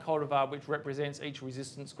have one cultivar which represents each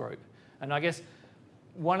resistance group. And I guess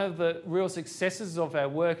one of the real successes of our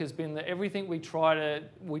work has been that everything we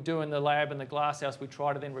do in the lab and the glasshouse, we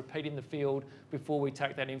try to then repeat in the field before we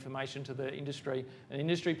take that information to the industry. And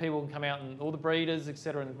industry people can come out, and all the breeders,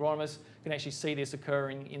 etc., and the agronomists can actually see this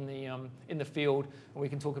occurring in the field, and we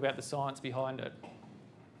can talk about the science behind it.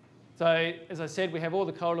 So as I said, we have all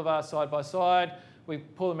the cultivars side by side. We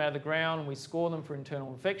pull them out of the ground and we score them for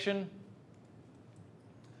internal infection.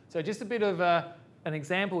 So just a bit of an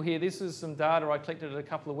example here. This is some data I collected a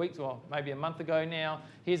couple of weeks, well, maybe a month ago now.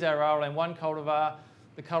 Here's our RLM1 cultivar.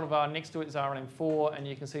 The cultivar next to it is RLM4, and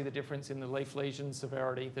you can see the difference in the leaf lesion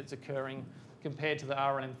severity that's occurring compared to the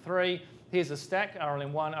RLM3. Here's a stack,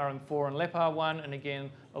 RLM1, RLM4, and LEPR1, and again,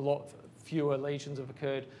 a lot fewer lesions have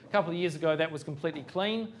occurred. A couple of years ago, that was completely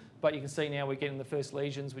clean, but you can see now we're getting the first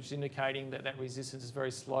lesions, which is indicating that that resistance is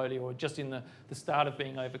very slowly or just in the start of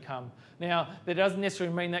being overcome. Now, that doesn't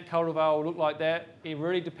necessarily mean that cultivar will look like that. It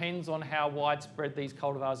really depends on how widespread these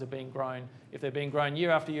cultivars are being grown. If they're being grown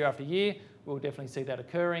year after year after year, we'll definitely see that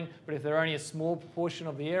occurring. But if they're only a small proportion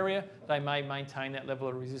of the area, they may maintain that level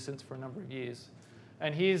of resistance for a number of years.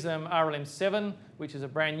 And here's RLM7, which is a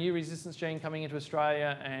brand new resistance gene coming into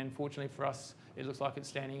Australia, and fortunately for us, it looks like it's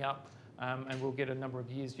standing up. And we'll get a number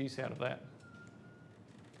of years' use out of that.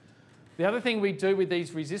 The other thing we do with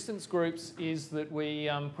these resistance groups is that we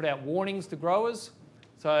put out warnings to growers.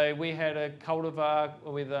 So we had a cultivar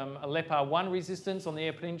with a LEPR1 resistance on the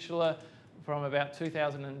Eyre Peninsula from about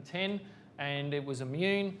 2010, and it was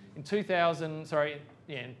immune. In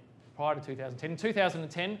prior to 2010. In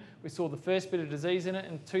 2010, we saw the first bit of disease in it.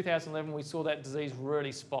 In 2011, we saw that disease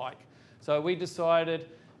really spike. So we decided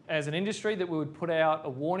as an industry that we would put out a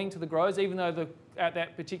warning to the growers, even though at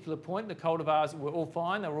that particular point, the cultivars were all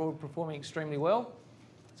fine, they were all performing extremely well.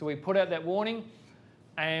 So we put out that warning,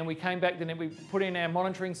 and we came back, then we put in our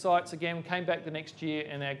monitoring sites again, came back the next year,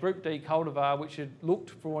 and our Group D cultivar, which had looked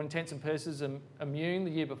for all intents and purposes immune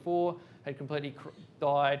the year before, had completely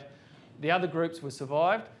died. The other groups were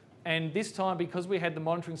survived, and this time, because we had the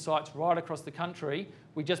monitoring sites right across the country,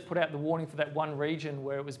 we just put out the warning for that one region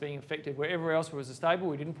where it was being affected. Wherever else was stable,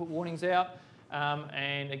 we didn't put warnings out,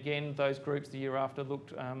 and again, those groups the year after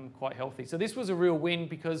looked quite healthy. So this was a real win,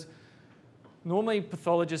 because normally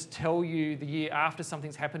pathologists tell you the year after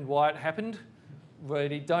something's happened why it happened, but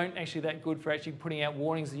they don't actually that good for actually putting out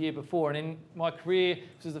warnings the year before. And in my career,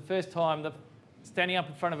 this was the first time standing up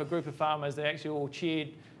in front of a group of farmers, they actually all cheered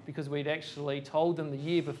because we'd actually told them the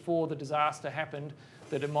year before the disaster happened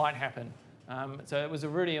that it might happen. So it was a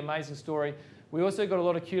really amazing story. We also got a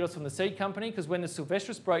lot of kudos from the seed company, because when the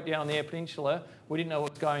Sylvestris broke down on the Eyre Peninsula, we didn't know what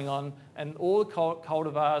was going on, and all the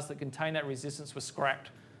cultivars that contained that resistance were scrapped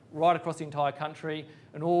right across the entire country,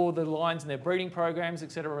 and all the lines in their breeding programs,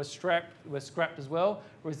 etc., were scrapped as well.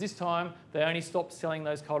 Whereas this time, they only stopped selling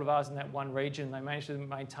those cultivars in that one region. They managed to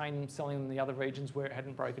maintain them selling them in the other regions where it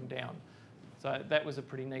hadn't broken down. So that was a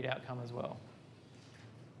pretty neat outcome as well.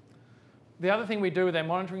 The other thing we do with our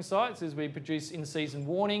monitoring sites is we produce in-season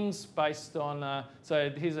warnings based on,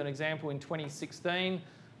 so here's an example. In 2016,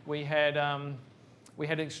 we had an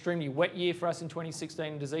extremely wet year for us in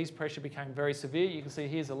 2016. Disease pressure became very severe. You can see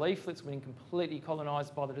here's a leaf that's been completely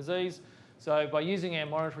colonised by the disease. So by using our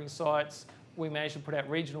monitoring sites, we managed to put out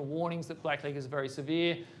regional warnings that blackleg is very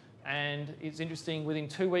severe. And it's interesting, within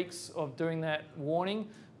 2 weeks of doing that warning,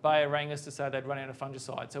 Bayer rang us to say they'd run out of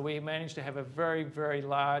fungicide. So we managed to have a very, very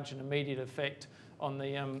large and immediate effect on the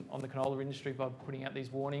canola industry by putting out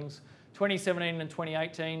these warnings. 2017 and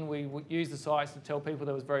 2018, we used the sites to tell people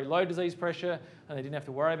there was very low disease pressure and they didn't have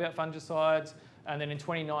to worry about fungicides. And then in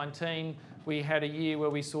 2019, we had a year where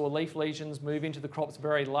we saw leaf lesions move into the crops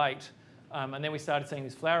very late. And then we started seeing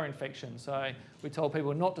this flower infection. So we told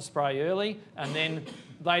people not to spray early. And then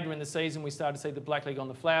later in the season, we started to see the blackleg on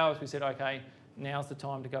the flowers. We said, okay, now's the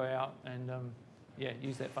time to go out and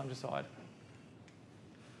use that fungicide.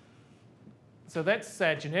 So that's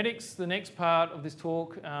our genetics. The next part of this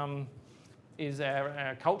talk is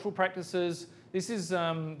our cultural practices. This is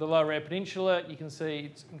the Lower Eyre Peninsula. You can see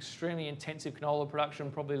it's extremely intensive canola production,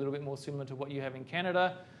 probably a little bit more similar to what you have in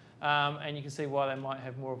Canada. And you can see why they might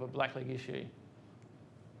have more of a blackleg issue.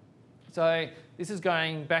 So this is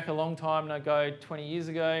going back a long time ago, 20 years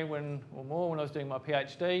ago or more, when I was doing my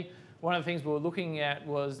PhD. One of the things we were looking at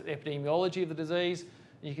was epidemiology of the disease.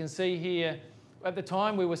 You can see here, at the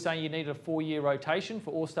time we were saying you needed a 4-year rotation for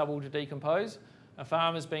all stubble to decompose.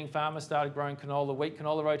 Farmers, being farmers, started growing canola, wheat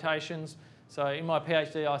canola rotations. So in my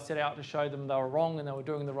PhD, I set out to show them they were wrong and they were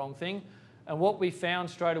doing the wrong thing. And what we found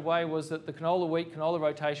straight away was that the canola, wheat canola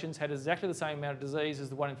rotations had exactly the same amount of disease as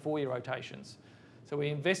the 1 in 4-year rotations. So we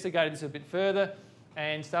investigated this a bit further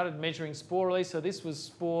and started measuring spore release. So this was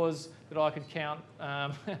spores that I could count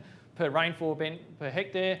per rainfall event per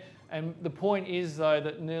hectare. And the point is, though,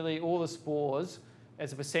 that nearly all the spores,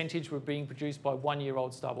 as a percentage, were being produced by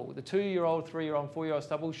 1-year-old stubble. The 2-year-old, 3-year-old, and 4-year-old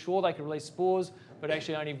stubble, sure, they could release spores, but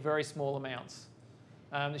actually only very small amounts.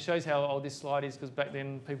 It shows how old this slide is, because back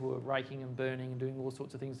then people were raking and burning and doing all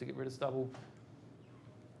sorts of things to get rid of stubble.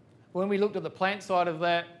 When we looked at the plant side of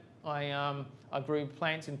that, I grew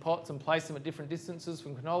plants in pots and placed them at different distances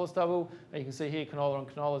from canola stubble. And you can see here canola and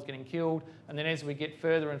canola is getting killed. And then as we get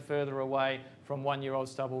further and further away from 1-year-old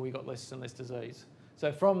stubble, we got less and less disease.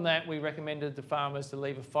 So from that, we recommended to farmers to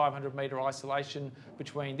leave a 500-metre isolation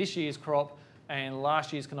between this year's crop and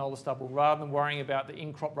last year's canola stubble, rather than worrying about the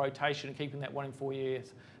in-crop rotation and keeping that 1 in 4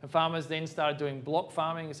 years. And farmers then started doing block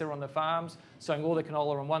farming, etc., on their farms, sowing all their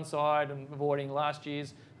canola on one side and avoiding last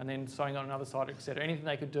year's, and then sowing on another side, etc. Anything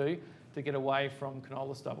they could do to get away from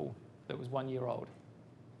canola stubble that was 1-year-old.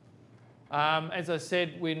 As I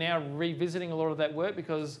said, we're now revisiting a lot of that work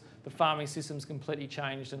because the farming system's completely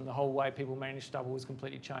changed and the whole way people manage stubble has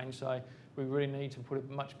completely changed. So we really need to put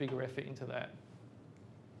a much bigger effort into that.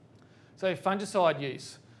 So fungicide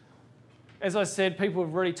use. As I said, people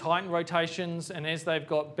have really tightened rotations, and as they've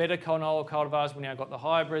got better canola cultivars, we now got the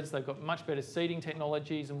hybrids, they've got much better seeding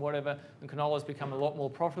technologies and whatever, and canola's become a lot more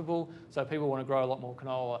profitable, so people want to grow a lot more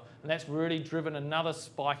canola. And that's really driven another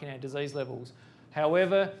spike in our disease levels.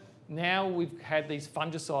 However, now we've had these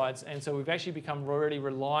fungicides, and so we've actually become really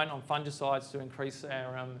reliant on fungicides to increase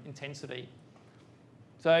our intensity.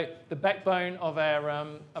 So the backbone of our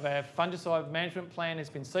fungicide management plan has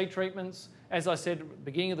been seed treatments. As I said at the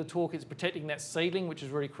beginning of the talk, it's protecting that seedling, which is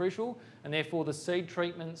really crucial, and therefore the seed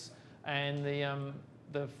treatments and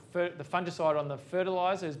the fungicide on the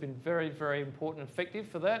fertiliser has been very, very important and effective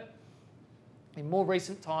for that. In more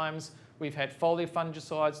recent times, we've had foliar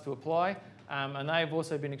fungicides to apply, and they have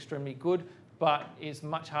also been extremely good, but it's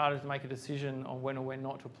much harder to make a decision on when or when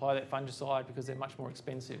not to apply that fungicide because they're much more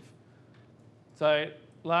expensive. So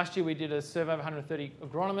last year we did a survey of 130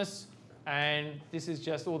 agronomists, and this is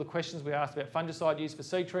just all the questions we asked about fungicide use for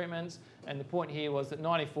seed treatments, and the point here was that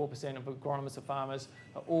 94% of agronomists or farmers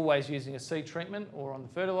are always using a seed treatment or on the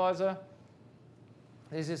fertiliser.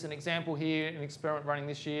 There's just an example here, an experiment running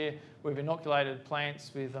this year. We've inoculated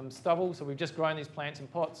plants with stubble, so we've just grown these plants in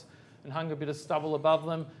pots and hung a bit of stubble above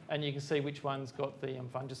them, and you can see which one's got the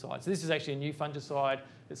fungicide. So this is actually a new fungicide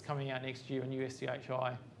that's coming out next year, a new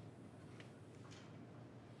SCHI.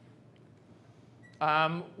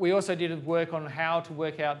 We also did work on how to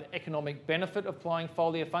work out the economic benefit of applying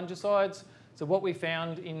foliar fungicides. So what we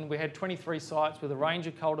found we had 23 sites with a range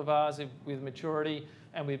of cultivars with maturity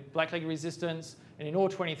and with blackleg resistance. And in all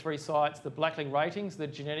 23 sites, the blackleg ratings, the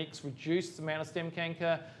genetics reduced the amount of stem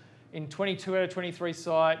canker. In 22 out of 23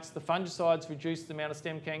 sites, the fungicides reduced the amount of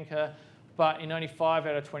stem canker, but in only 5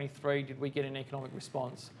 out of 23 did we get an economic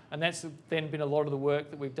response. And that's then been a lot of the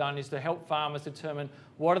work that we've done, is to help farmers determine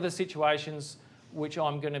what are the situations which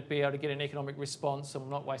I'm going to be able to get an economic response so I'm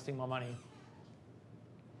not wasting my money.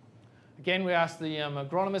 Again, we asked the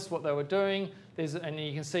agronomists what they were doing, and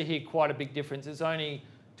you can see here quite a big difference. It's only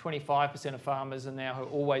 25% of farmers are now who are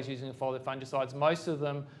always using the foliar fungicides. Most of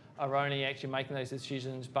them are only actually making those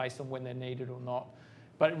decisions based on when they're needed or not.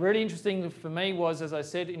 But really interesting for me was, as I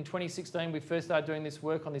said, in 2016 we first started doing this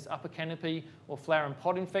work on this upper canopy or flower and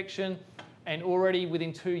pod infection, and already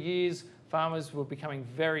within 2 years farmers were becoming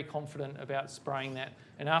very confident about spraying that.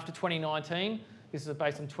 And after 2019, this is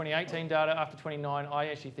based on 2018 data, after 2019, I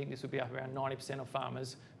actually think this would be up around 90% of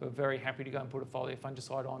farmers who are very happy to go and put a foliar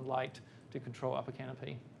fungicide on late to control upper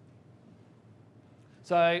canopy.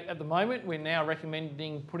 So at the moment, we're now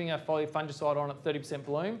recommending putting a foliar fungicide on at 30%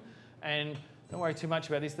 bloom, and don't worry too much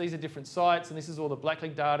about this. These are different sites, and this is all the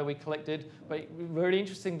blackleg data we collected. But the really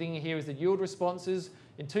interesting thing here is the yield responses.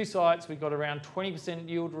 In 2 sites, we got around 20%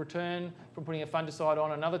 yield return from putting a fungicide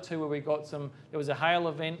on. Another 2 where we got there was a hail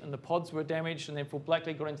event and the pods were damaged, and then for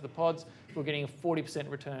blackleg got into the pods, we're getting a 40%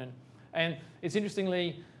 return. And it's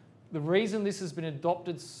interestingly, the reason this has been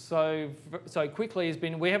adopted so quickly has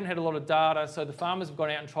been we haven't had a lot of data, so the farmers have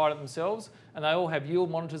gone out and tried it themselves, and they all have yield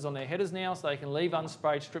monitors on their headers now, so they can leave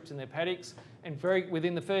unsprayed strips in their paddocks. And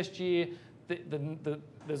within the first year,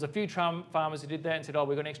 there's a few farmers who did that and said, oh,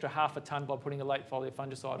 we got an extra half a tonne by putting a late foliar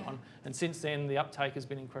fungicide on. And since then, the uptake has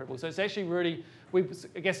been incredible. So it's actually really, we,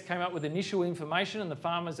 I guess, came up with initial information, and the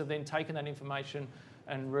farmers have then taken that information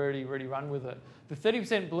and really, really run with it. The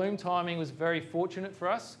 30% bloom timing was very fortunate for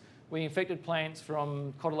us. We infected plants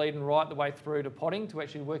from cotyledon right the way through to potting to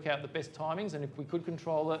actually work out the best timings, and if we could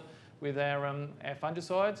control it with our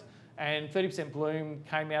fungicides. And 30% bloom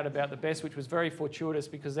came out about the best, which was very fortuitous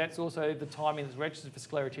because that's also the timing that's registered for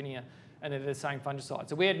sclerotinia, and they're the same fungicide.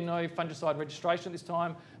 So we had no fungicide registration at this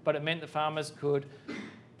time, but it meant that farmers could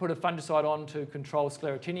put a fungicide on to control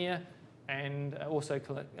sclerotinia and also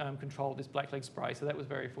control this blackleg spray. So that was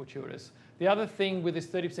very fortuitous. The other thing with this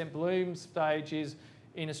 30% bloom stage is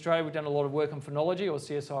in Australia we've done a lot of work on phenology, or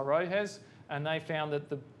CSIRO has, and they found that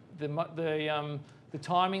the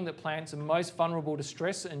timing that plants are most vulnerable to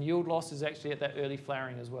stress and yield loss is actually at that early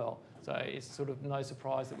flowering as well. So it's sort of no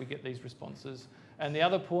surprise that we get these responses. And the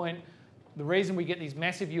other point, the reason we get these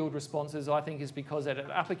massive yield responses, I think, is because at an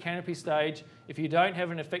upper canopy stage, if you don't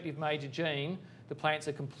have an effective major gene, the plants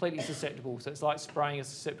are completely susceptible. So it's like spraying a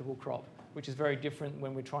susceptible crop, which is very different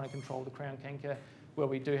when we're trying to control the crown canker, where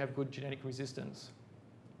we do have good genetic resistance.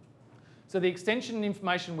 So the extension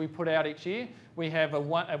information we put out each year, we have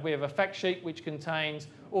a fact sheet which contains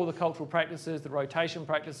all the cultural practices, the rotation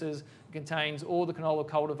practices, it contains all the canola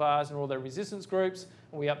cultivars and all their resistance groups,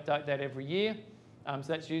 and we update that every year. So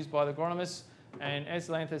that's used by the agronomists. And as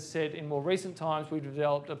Lantha said, in more recent times, we've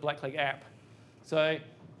developed a blackleg app. So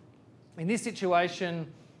in this situation,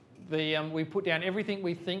 we put down everything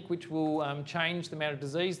we think which will change the amount of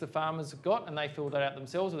disease the farmers have got, and they fill that out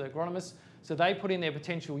themselves with their agronomists. So they put in their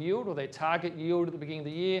potential yield or their target yield at the beginning of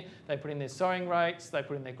the year, they put in their sowing rates, they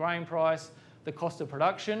put in their grain price, the cost of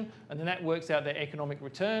production, and then that works out their economic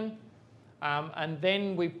return. And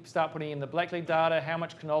then we start putting in the blackleg data, how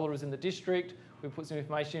much canola is in the district. We put some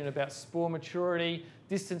information in about spore maturity,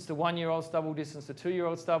 distance to 1-year-old stubble, distance to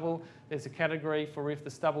 2-year-old stubble. There's a category for if the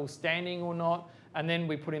stubble's standing or not. and then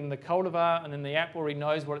we put in the cultivar, and then the app already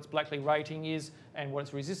knows what its blackleg rating is and what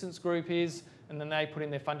its resistance group is, and then they put in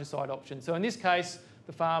their fungicide option. So in this case,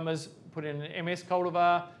 the farmers put in an MS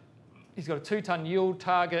cultivar. He's got a 2-tonne yield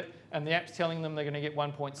target, and the app's telling them they're going to get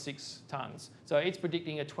 1.6 tonnes. So it's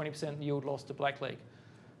predicting a 20% yield loss to blackleg.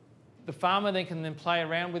 The farmer then can play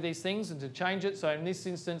around with these things and to change it. So in this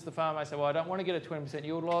instance, the farmer may say, well, I don't want to get a 20%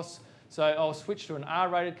 yield loss, so I'll switch to an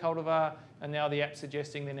R-rated cultivar, and now the app's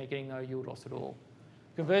suggesting then they're getting no yield loss at all.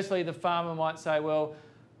 Conversely, the farmer might say, well,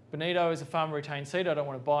 Benito is a farmer retained seed, I don't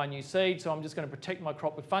want to buy new seed, so I'm just going to protect my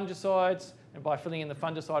crop with fungicides, and by filling in the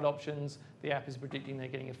fungicide options, the app is predicting they're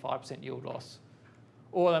getting a 5% yield loss.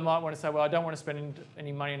 Or they might want to say, well, I don't want to spend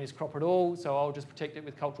any money on this crop at all, so I'll just protect it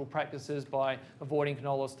with cultural practices by avoiding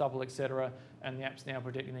canola, stubble, etc., and the app's now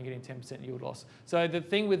predicting they're getting 10% yield loss. So the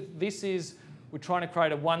thing with this is we're trying to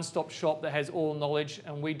create a one-stop shop that has all knowledge,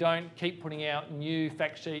 and we don't keep putting out new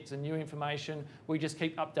fact sheets and new information. We just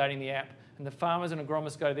keep updating the app. And the farmers and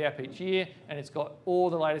agronomists go to the app each year, and it's got all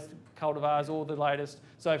the latest cultivars, all the latest.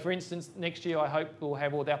 So for instance, next year I hope we'll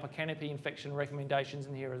have all the upper canopy infection recommendations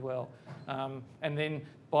in here as well. And then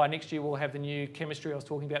by next year we'll have the new chemistry I was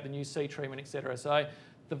talking about, the new seed treatment, etc. So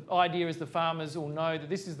the idea is the farmers will know that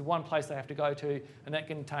this is the one place they have to go to, and that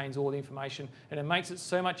contains all the information. And it makes it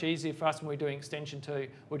so much easier for us when we're doing extension too.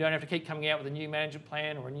 We don't have to keep coming out with a new management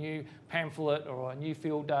plan or a new pamphlet or a new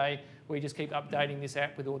field day. We just keep updating this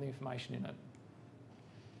app with all the information in it.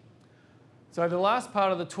 So the last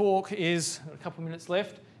part of the talk is, a couple of minutes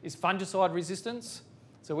left, is fungicide resistance.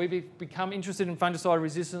 So we've become interested in fungicide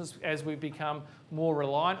resistance as we've become more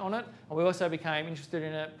reliant on it. And we also became interested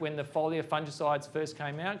in it when the foliar fungicides first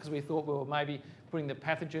came out, because we thought we were maybe putting the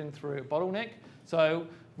pathogen through a bottleneck. So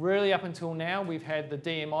really up until now, we've had the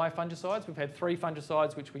DMI fungicides. We've had 3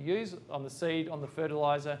 fungicides which we use on the seed, on the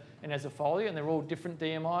fertiliser, and as a foliar, and they're all different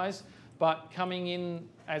DMIs. But coming in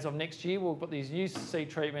as of next year, we've got these new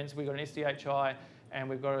seed treatments. We've got an SDHI, and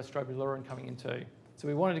we've got a strobilurin coming in too. So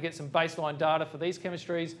we wanted to get some baseline data for these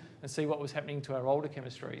chemistries and see what was happening to our older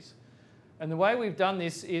chemistries. And the way we've done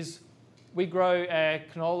this is we grow our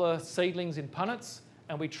canola seedlings in punnets,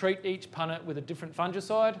 and we treat each punnet with a different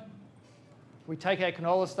fungicide. We take our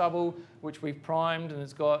canola stubble, which we've primed, and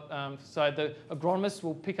it's got, so the agronomists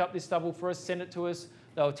will pick up this stubble for us, send it to us.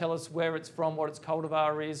 They'll tell us where it's from, what its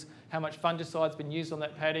cultivar is, how much fungicide's been used on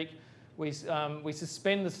that paddock. We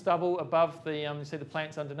suspend the stubble above the, you see the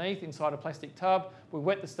plants underneath inside a plastic tub. We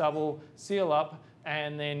wet the stubble, seal up,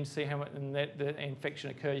 and then see how much the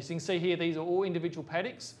infection occurs. You can see here these are all individual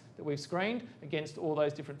paddocks that we've screened against all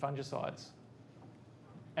those different fungicides.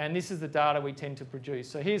 And this is the data we tend to produce.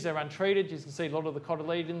 So here's our untreated. You can see a lot of the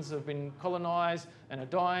cotyledons have been colonised and are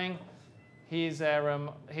dying. Here's our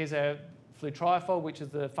flutriafol, which is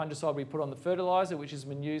the fungicide we put on the fertiliser, which has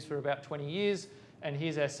been used for about 20 years. And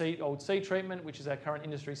here's our old seed treatment, which is our current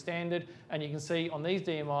industry standard. And you can see on these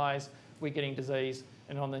DMIs, we're getting disease.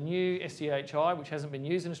 And on the new SDHI, which hasn't been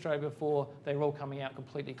used in Australia before, they're all coming out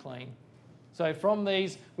completely clean. So from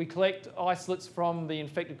these, we collect isolates from the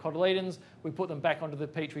infected cotyledons, we put them back onto the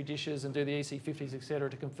Petri dishes and do the EC50s, etc.,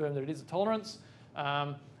 to confirm that it is a tolerance.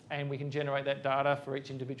 And we can generate that data for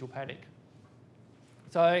each individual paddock.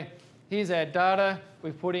 So here's our data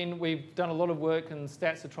we've done a lot of work and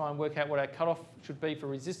stats to try and work out what our cutoff should be for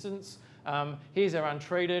resistance. Here's our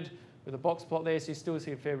untreated with a box plot there, so you still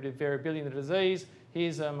see a fair bit of variability in the disease.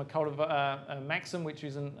 Here's a Maxim, which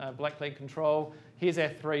is a blackleg control. Here's our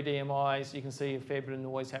 3 DMIs. You can see a fair bit of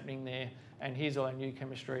noise happening there. And here's all our new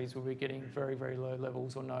chemistries where we're getting very, very low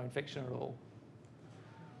levels or no infection at all.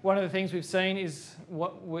 One of the things we've seen is,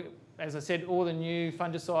 as I said, all the new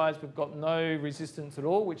fungicides, we've got no resistance at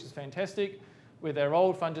all, which is fantastic. With our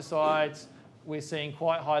old fungicides, we're seeing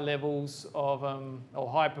quite high levels of,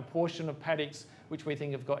 or high proportion of paddocks, which we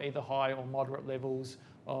think have got either high or moderate levels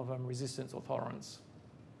of resistance or tolerance.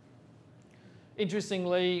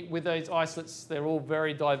 Interestingly, with those isolates, they're all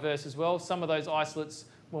very diverse as well. Some of those isolates,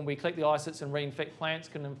 when we collect the isolates and reinfect plants,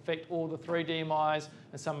 can infect all the 3 DMIs,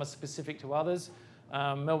 and some are specific to others.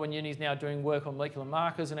 Melbourne Uni is now doing work on molecular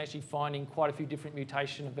markers and actually finding quite a few different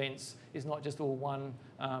mutation events. It's not just all one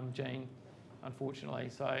gene, unfortunately.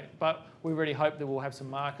 But we really hope that we'll have some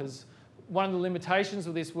markers. One of the limitations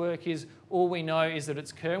of this work is all we know is that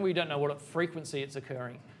it's occurring. We don't know what frequency it's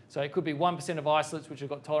occurring. So it could be 1% of isolates which have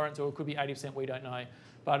got tolerance, or it could be 80%, we don't know.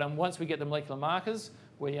 But once we get the molecular markers,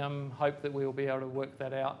 we hope that we'll be able to work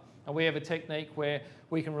that out. And we have a technique where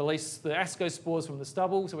we can release the ascospores from the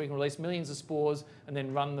stubble, so we can release millions of spores and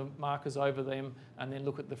then run the markers over them and then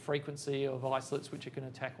look at the frequency of isolates which it can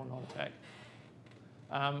attack or not attack.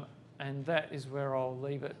 And that is where I'll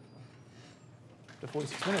leave it for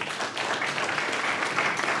 46 minutes.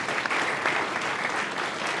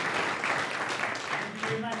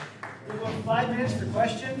 5 minutes for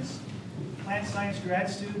questions. Plant science grad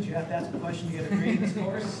students, you have to ask a question to get a grade in this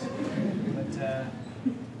course. But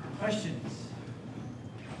questions?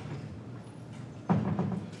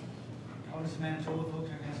 All this Manitoba folks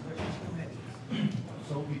are going to ask questions. Go ahead.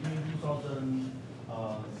 So between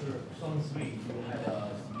 2003, you had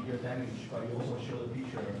severe damage, but you also showed a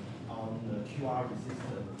picture on the QR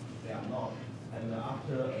resistant. They are not. And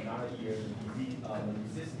after another year, the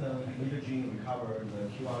resistant major gene recovered, the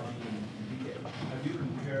QR gene deleted. Have you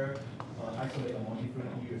compared isolate among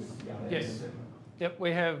different years? Yes. Yep,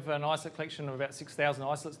 we have an isolate collection of about 6,000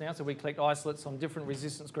 isolates now, so we collect isolates on different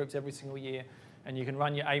resistance groups every single year, and you can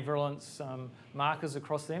run your avirulence markers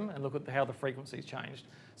across them and look at how the frequency's changed.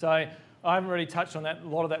 So I haven't really touched on that. A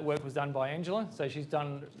lot of that work was done by Angela, so she's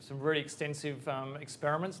done some really extensive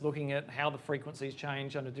experiments looking at how the frequencies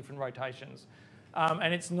change under different rotations.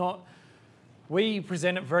 And it's not, we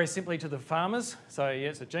present it very simply to the farmers. So yeah,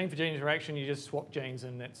 it's a gene for gene interaction, you just swap genes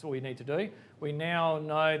and that's all you need to do. We now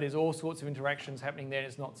know there's all sorts of interactions happening there and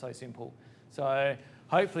it's not so simple. So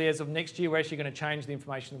hopefully as of next year, we're actually going to change the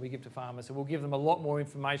information that we give to farmers. So we'll give them a lot more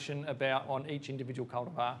information on each individual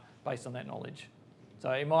cultivar based on that knowledge.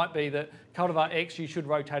 So it might be that cultivar X, you should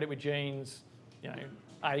rotate it with genes,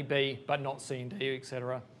 A, B, but not C and D,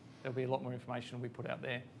 etc. There'll be a lot more information we put out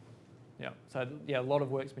there. Yeah, so yeah, a lot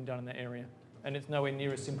of work's been done in that area. And it's nowhere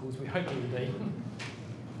near as simple as we hope it would be.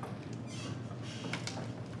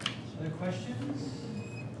 Other questions?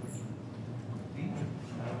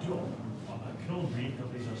 Joel, Canola Green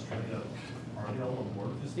Companies in Australia, are they all on board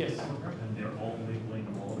with this Yes. program? And they're all labeling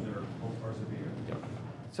all of their cultivars every year? Yep.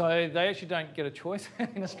 So they actually don't get a choice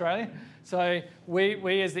in Australia. So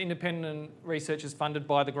we as the independent researchers funded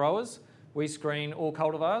by the growers, we screen all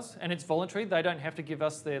cultivars, and it's voluntary. They don't have to give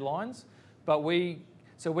us their lines, but we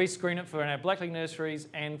screen it for our blackleg nurseries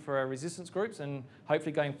and for our resistance groups, and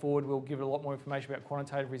hopefully going forward we'll give it a lot more information about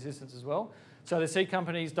quantitative resistance as well. So the seed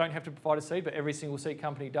companies don't have to provide a seed, but every single seed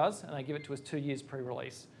company does, and they give it to us 2 years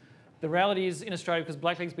pre-release. The reality is in Australia, because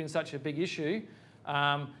blackleg's been such a big issue,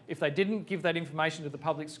 if they didn't give that information to the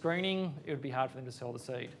public screening, it would be hard for them to sell the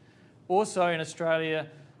seed. Also in Australia,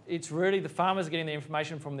 it's really the farmers are getting their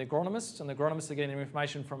information from the agronomists, and the agronomists are getting their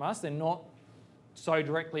information from us. They're not so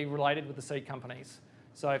directly related with the seed companies.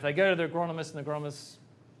 So if they go to the agronomist and the agronomist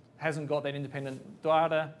hasn't got that independent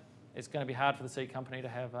data, it's going to be hard for the seed company to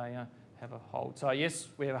have a hold. So yes,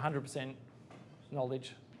 we have 100%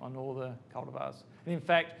 knowledge on all the cultivars. And in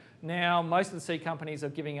fact, now most of the seed companies are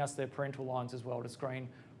giving us their parental lines as well to screen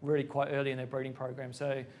really quite early in their breeding program,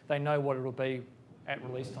 so they know what it'll be at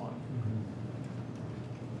release time.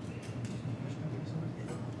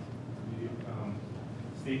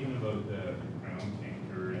 Speaking about the crown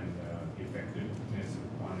canker and the effectiveness of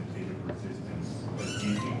quantitative resistance, do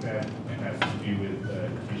you think that it has to do with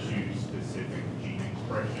tissue-specific gene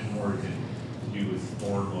expression, or is it to do with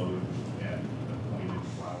spore load at the point of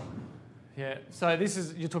flower? Yeah, so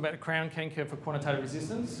you're talking about the crown canker for quantitative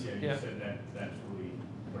resistance? Yeah, you said that's really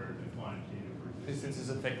where the quantitative resistance is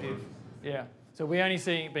effective. Yeah, so we only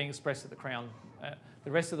see it being expressed at the crown.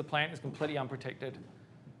 The rest of the plant is completely unprotected.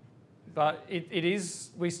 But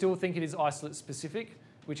we still think it is isolate specific,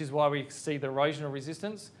 which is why we see the erosional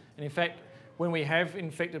resistance. And in fact, when we have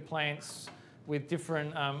infected plants with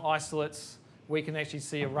different isolates, we can actually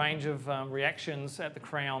see a range of reactions at the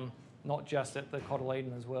crown, not just at the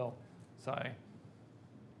cotyledon as well. So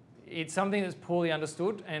it's something that's poorly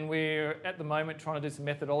understood, and we're at the moment trying to do some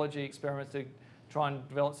methodology experiments to try and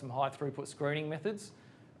develop some high throughput screening methods,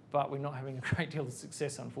 but we're not having a great deal of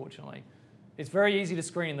success, unfortunately. It's very easy to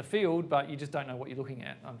screen in the field, but you just don't know what you're looking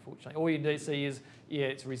at, unfortunately. All you do see is, yeah,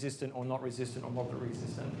 it's resistant or not resistant or moderate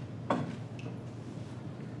resistant.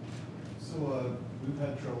 So we've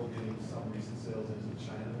had trouble getting some recent sales into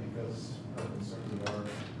China because of concerns of our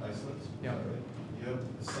isolates. Yeah. Right? You have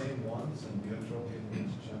the same ones and you have trouble getting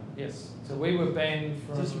into China? Yes. So we were banned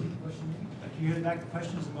from... Is this a question? Do you hear back the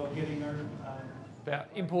questions about getting our... about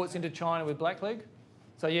imports into China with blackleg.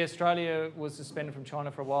 So yeah, Australia was suspended from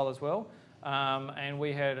China for a while as well. And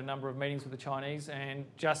we had a number of meetings with the Chinese, and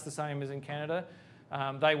just the same as in Canada,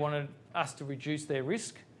 they wanted us to reduce their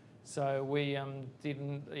risk. So we did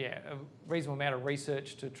a reasonable amount of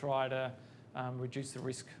research to try to reduce the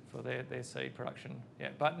risk for their seed production. Yeah,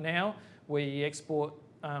 but now we export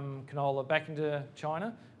canola back into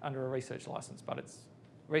China under a research license, but it's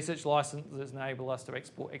research licenses enable us to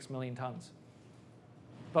export X million tonnes.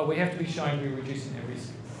 But we have to be shown to be reducing their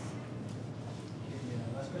risk.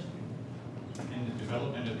 Last question. In the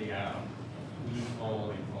development of the app, who's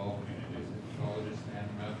all involved in it? Is it pathologists and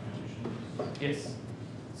mathematicians? Yes.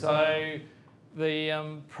 So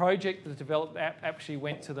The project, the developed app, actually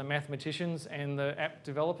went to the mathematicians and the app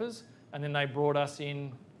developers, and then they brought us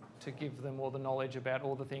in to give them all the knowledge about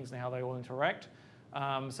all the things and how they all interact.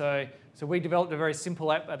 So we developed a very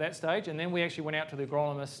simple app at that stage, and then we actually went out to the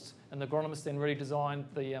agronomists, and the agronomists then really designed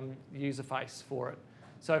the user face for it.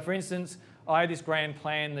 So for instance, I had this grand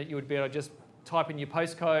plan that you would be able to just type in your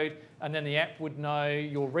postcode, and then the app would know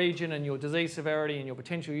your region and your disease severity and your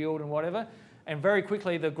potential yield and whatever. And very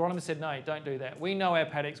quickly, the agronomist said, no, don't do that. We know our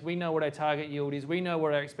paddocks, we know what our target yield is, we know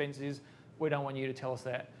what our expense is, we don't want you to tell us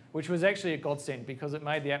that. Which was actually a godsend because it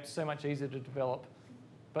made the app so much easier to develop.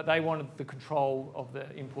 But they wanted the control of the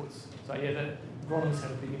inputs. So yeah, the agronomists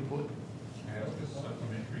had a big input. I have a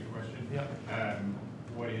supplementary question. Yeah.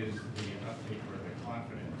 What is the uptake or the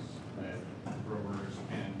confidence that growers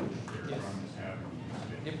and their agronomists have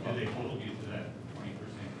in using it? Do they hold you to that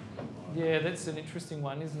 20%? Yeah, that's an interesting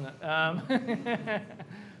one, isn't it?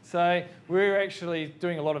 So we're actually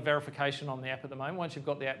doing a lot of verification on the app at the moment. Once you've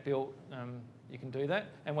got the app built, you can do that.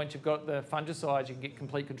 And once you've got the fungicides, you can get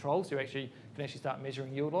complete control, so you can actually start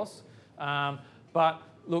measuring yield loss. But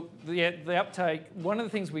look, the uptake, one of the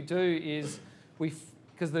things we do is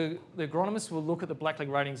because the agronomists will look at the blackleg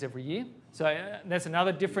ratings every year. So that's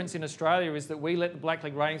another difference in Australia, is that we let the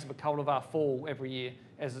blackleg ratings of a cultivar fall every year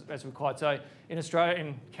as required. So in Australia,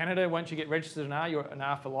 in Canada, once you get registered an R, you're an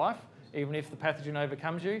R for life, even if the pathogen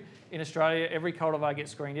overcomes you. In Australia, every cultivar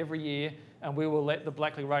gets screened every year, and we will let the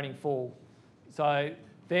blackleg rating fall. So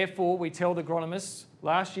therefore, we tell the agronomists,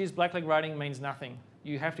 last year's blackleg rating means nothing.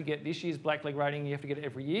 You have to get this year's blackleg rating, you have to get it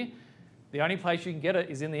every year. The only place you can get it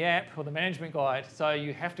is in the app or the management guide. So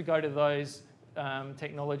you have to go to those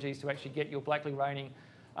technologies to actually get your blackleg rating.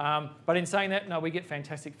 But in saying that, no, we get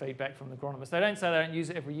fantastic feedback from the agronomists. They don't say they don't use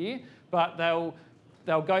it every year, but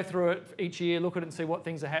they'll go through it each year, look at it and see what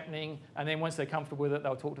things are happening, and then once they're comfortable with it,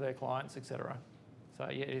 they'll talk to their clients, etc. So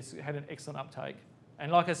yeah, it's had an excellent uptake.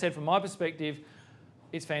 And like I said, from my perspective,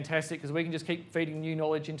 it's fantastic because we can just keep feeding new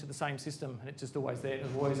knowledge into the same system, and it's just always there.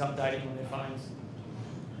 It's always updating on their phones.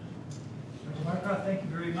 Dr. Marcroft, thank you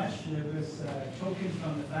very much. It was Chokin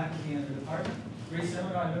from the faculty and the department. Great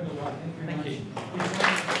seminar. I learned a lot. Thank you very much.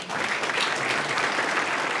 Thank you.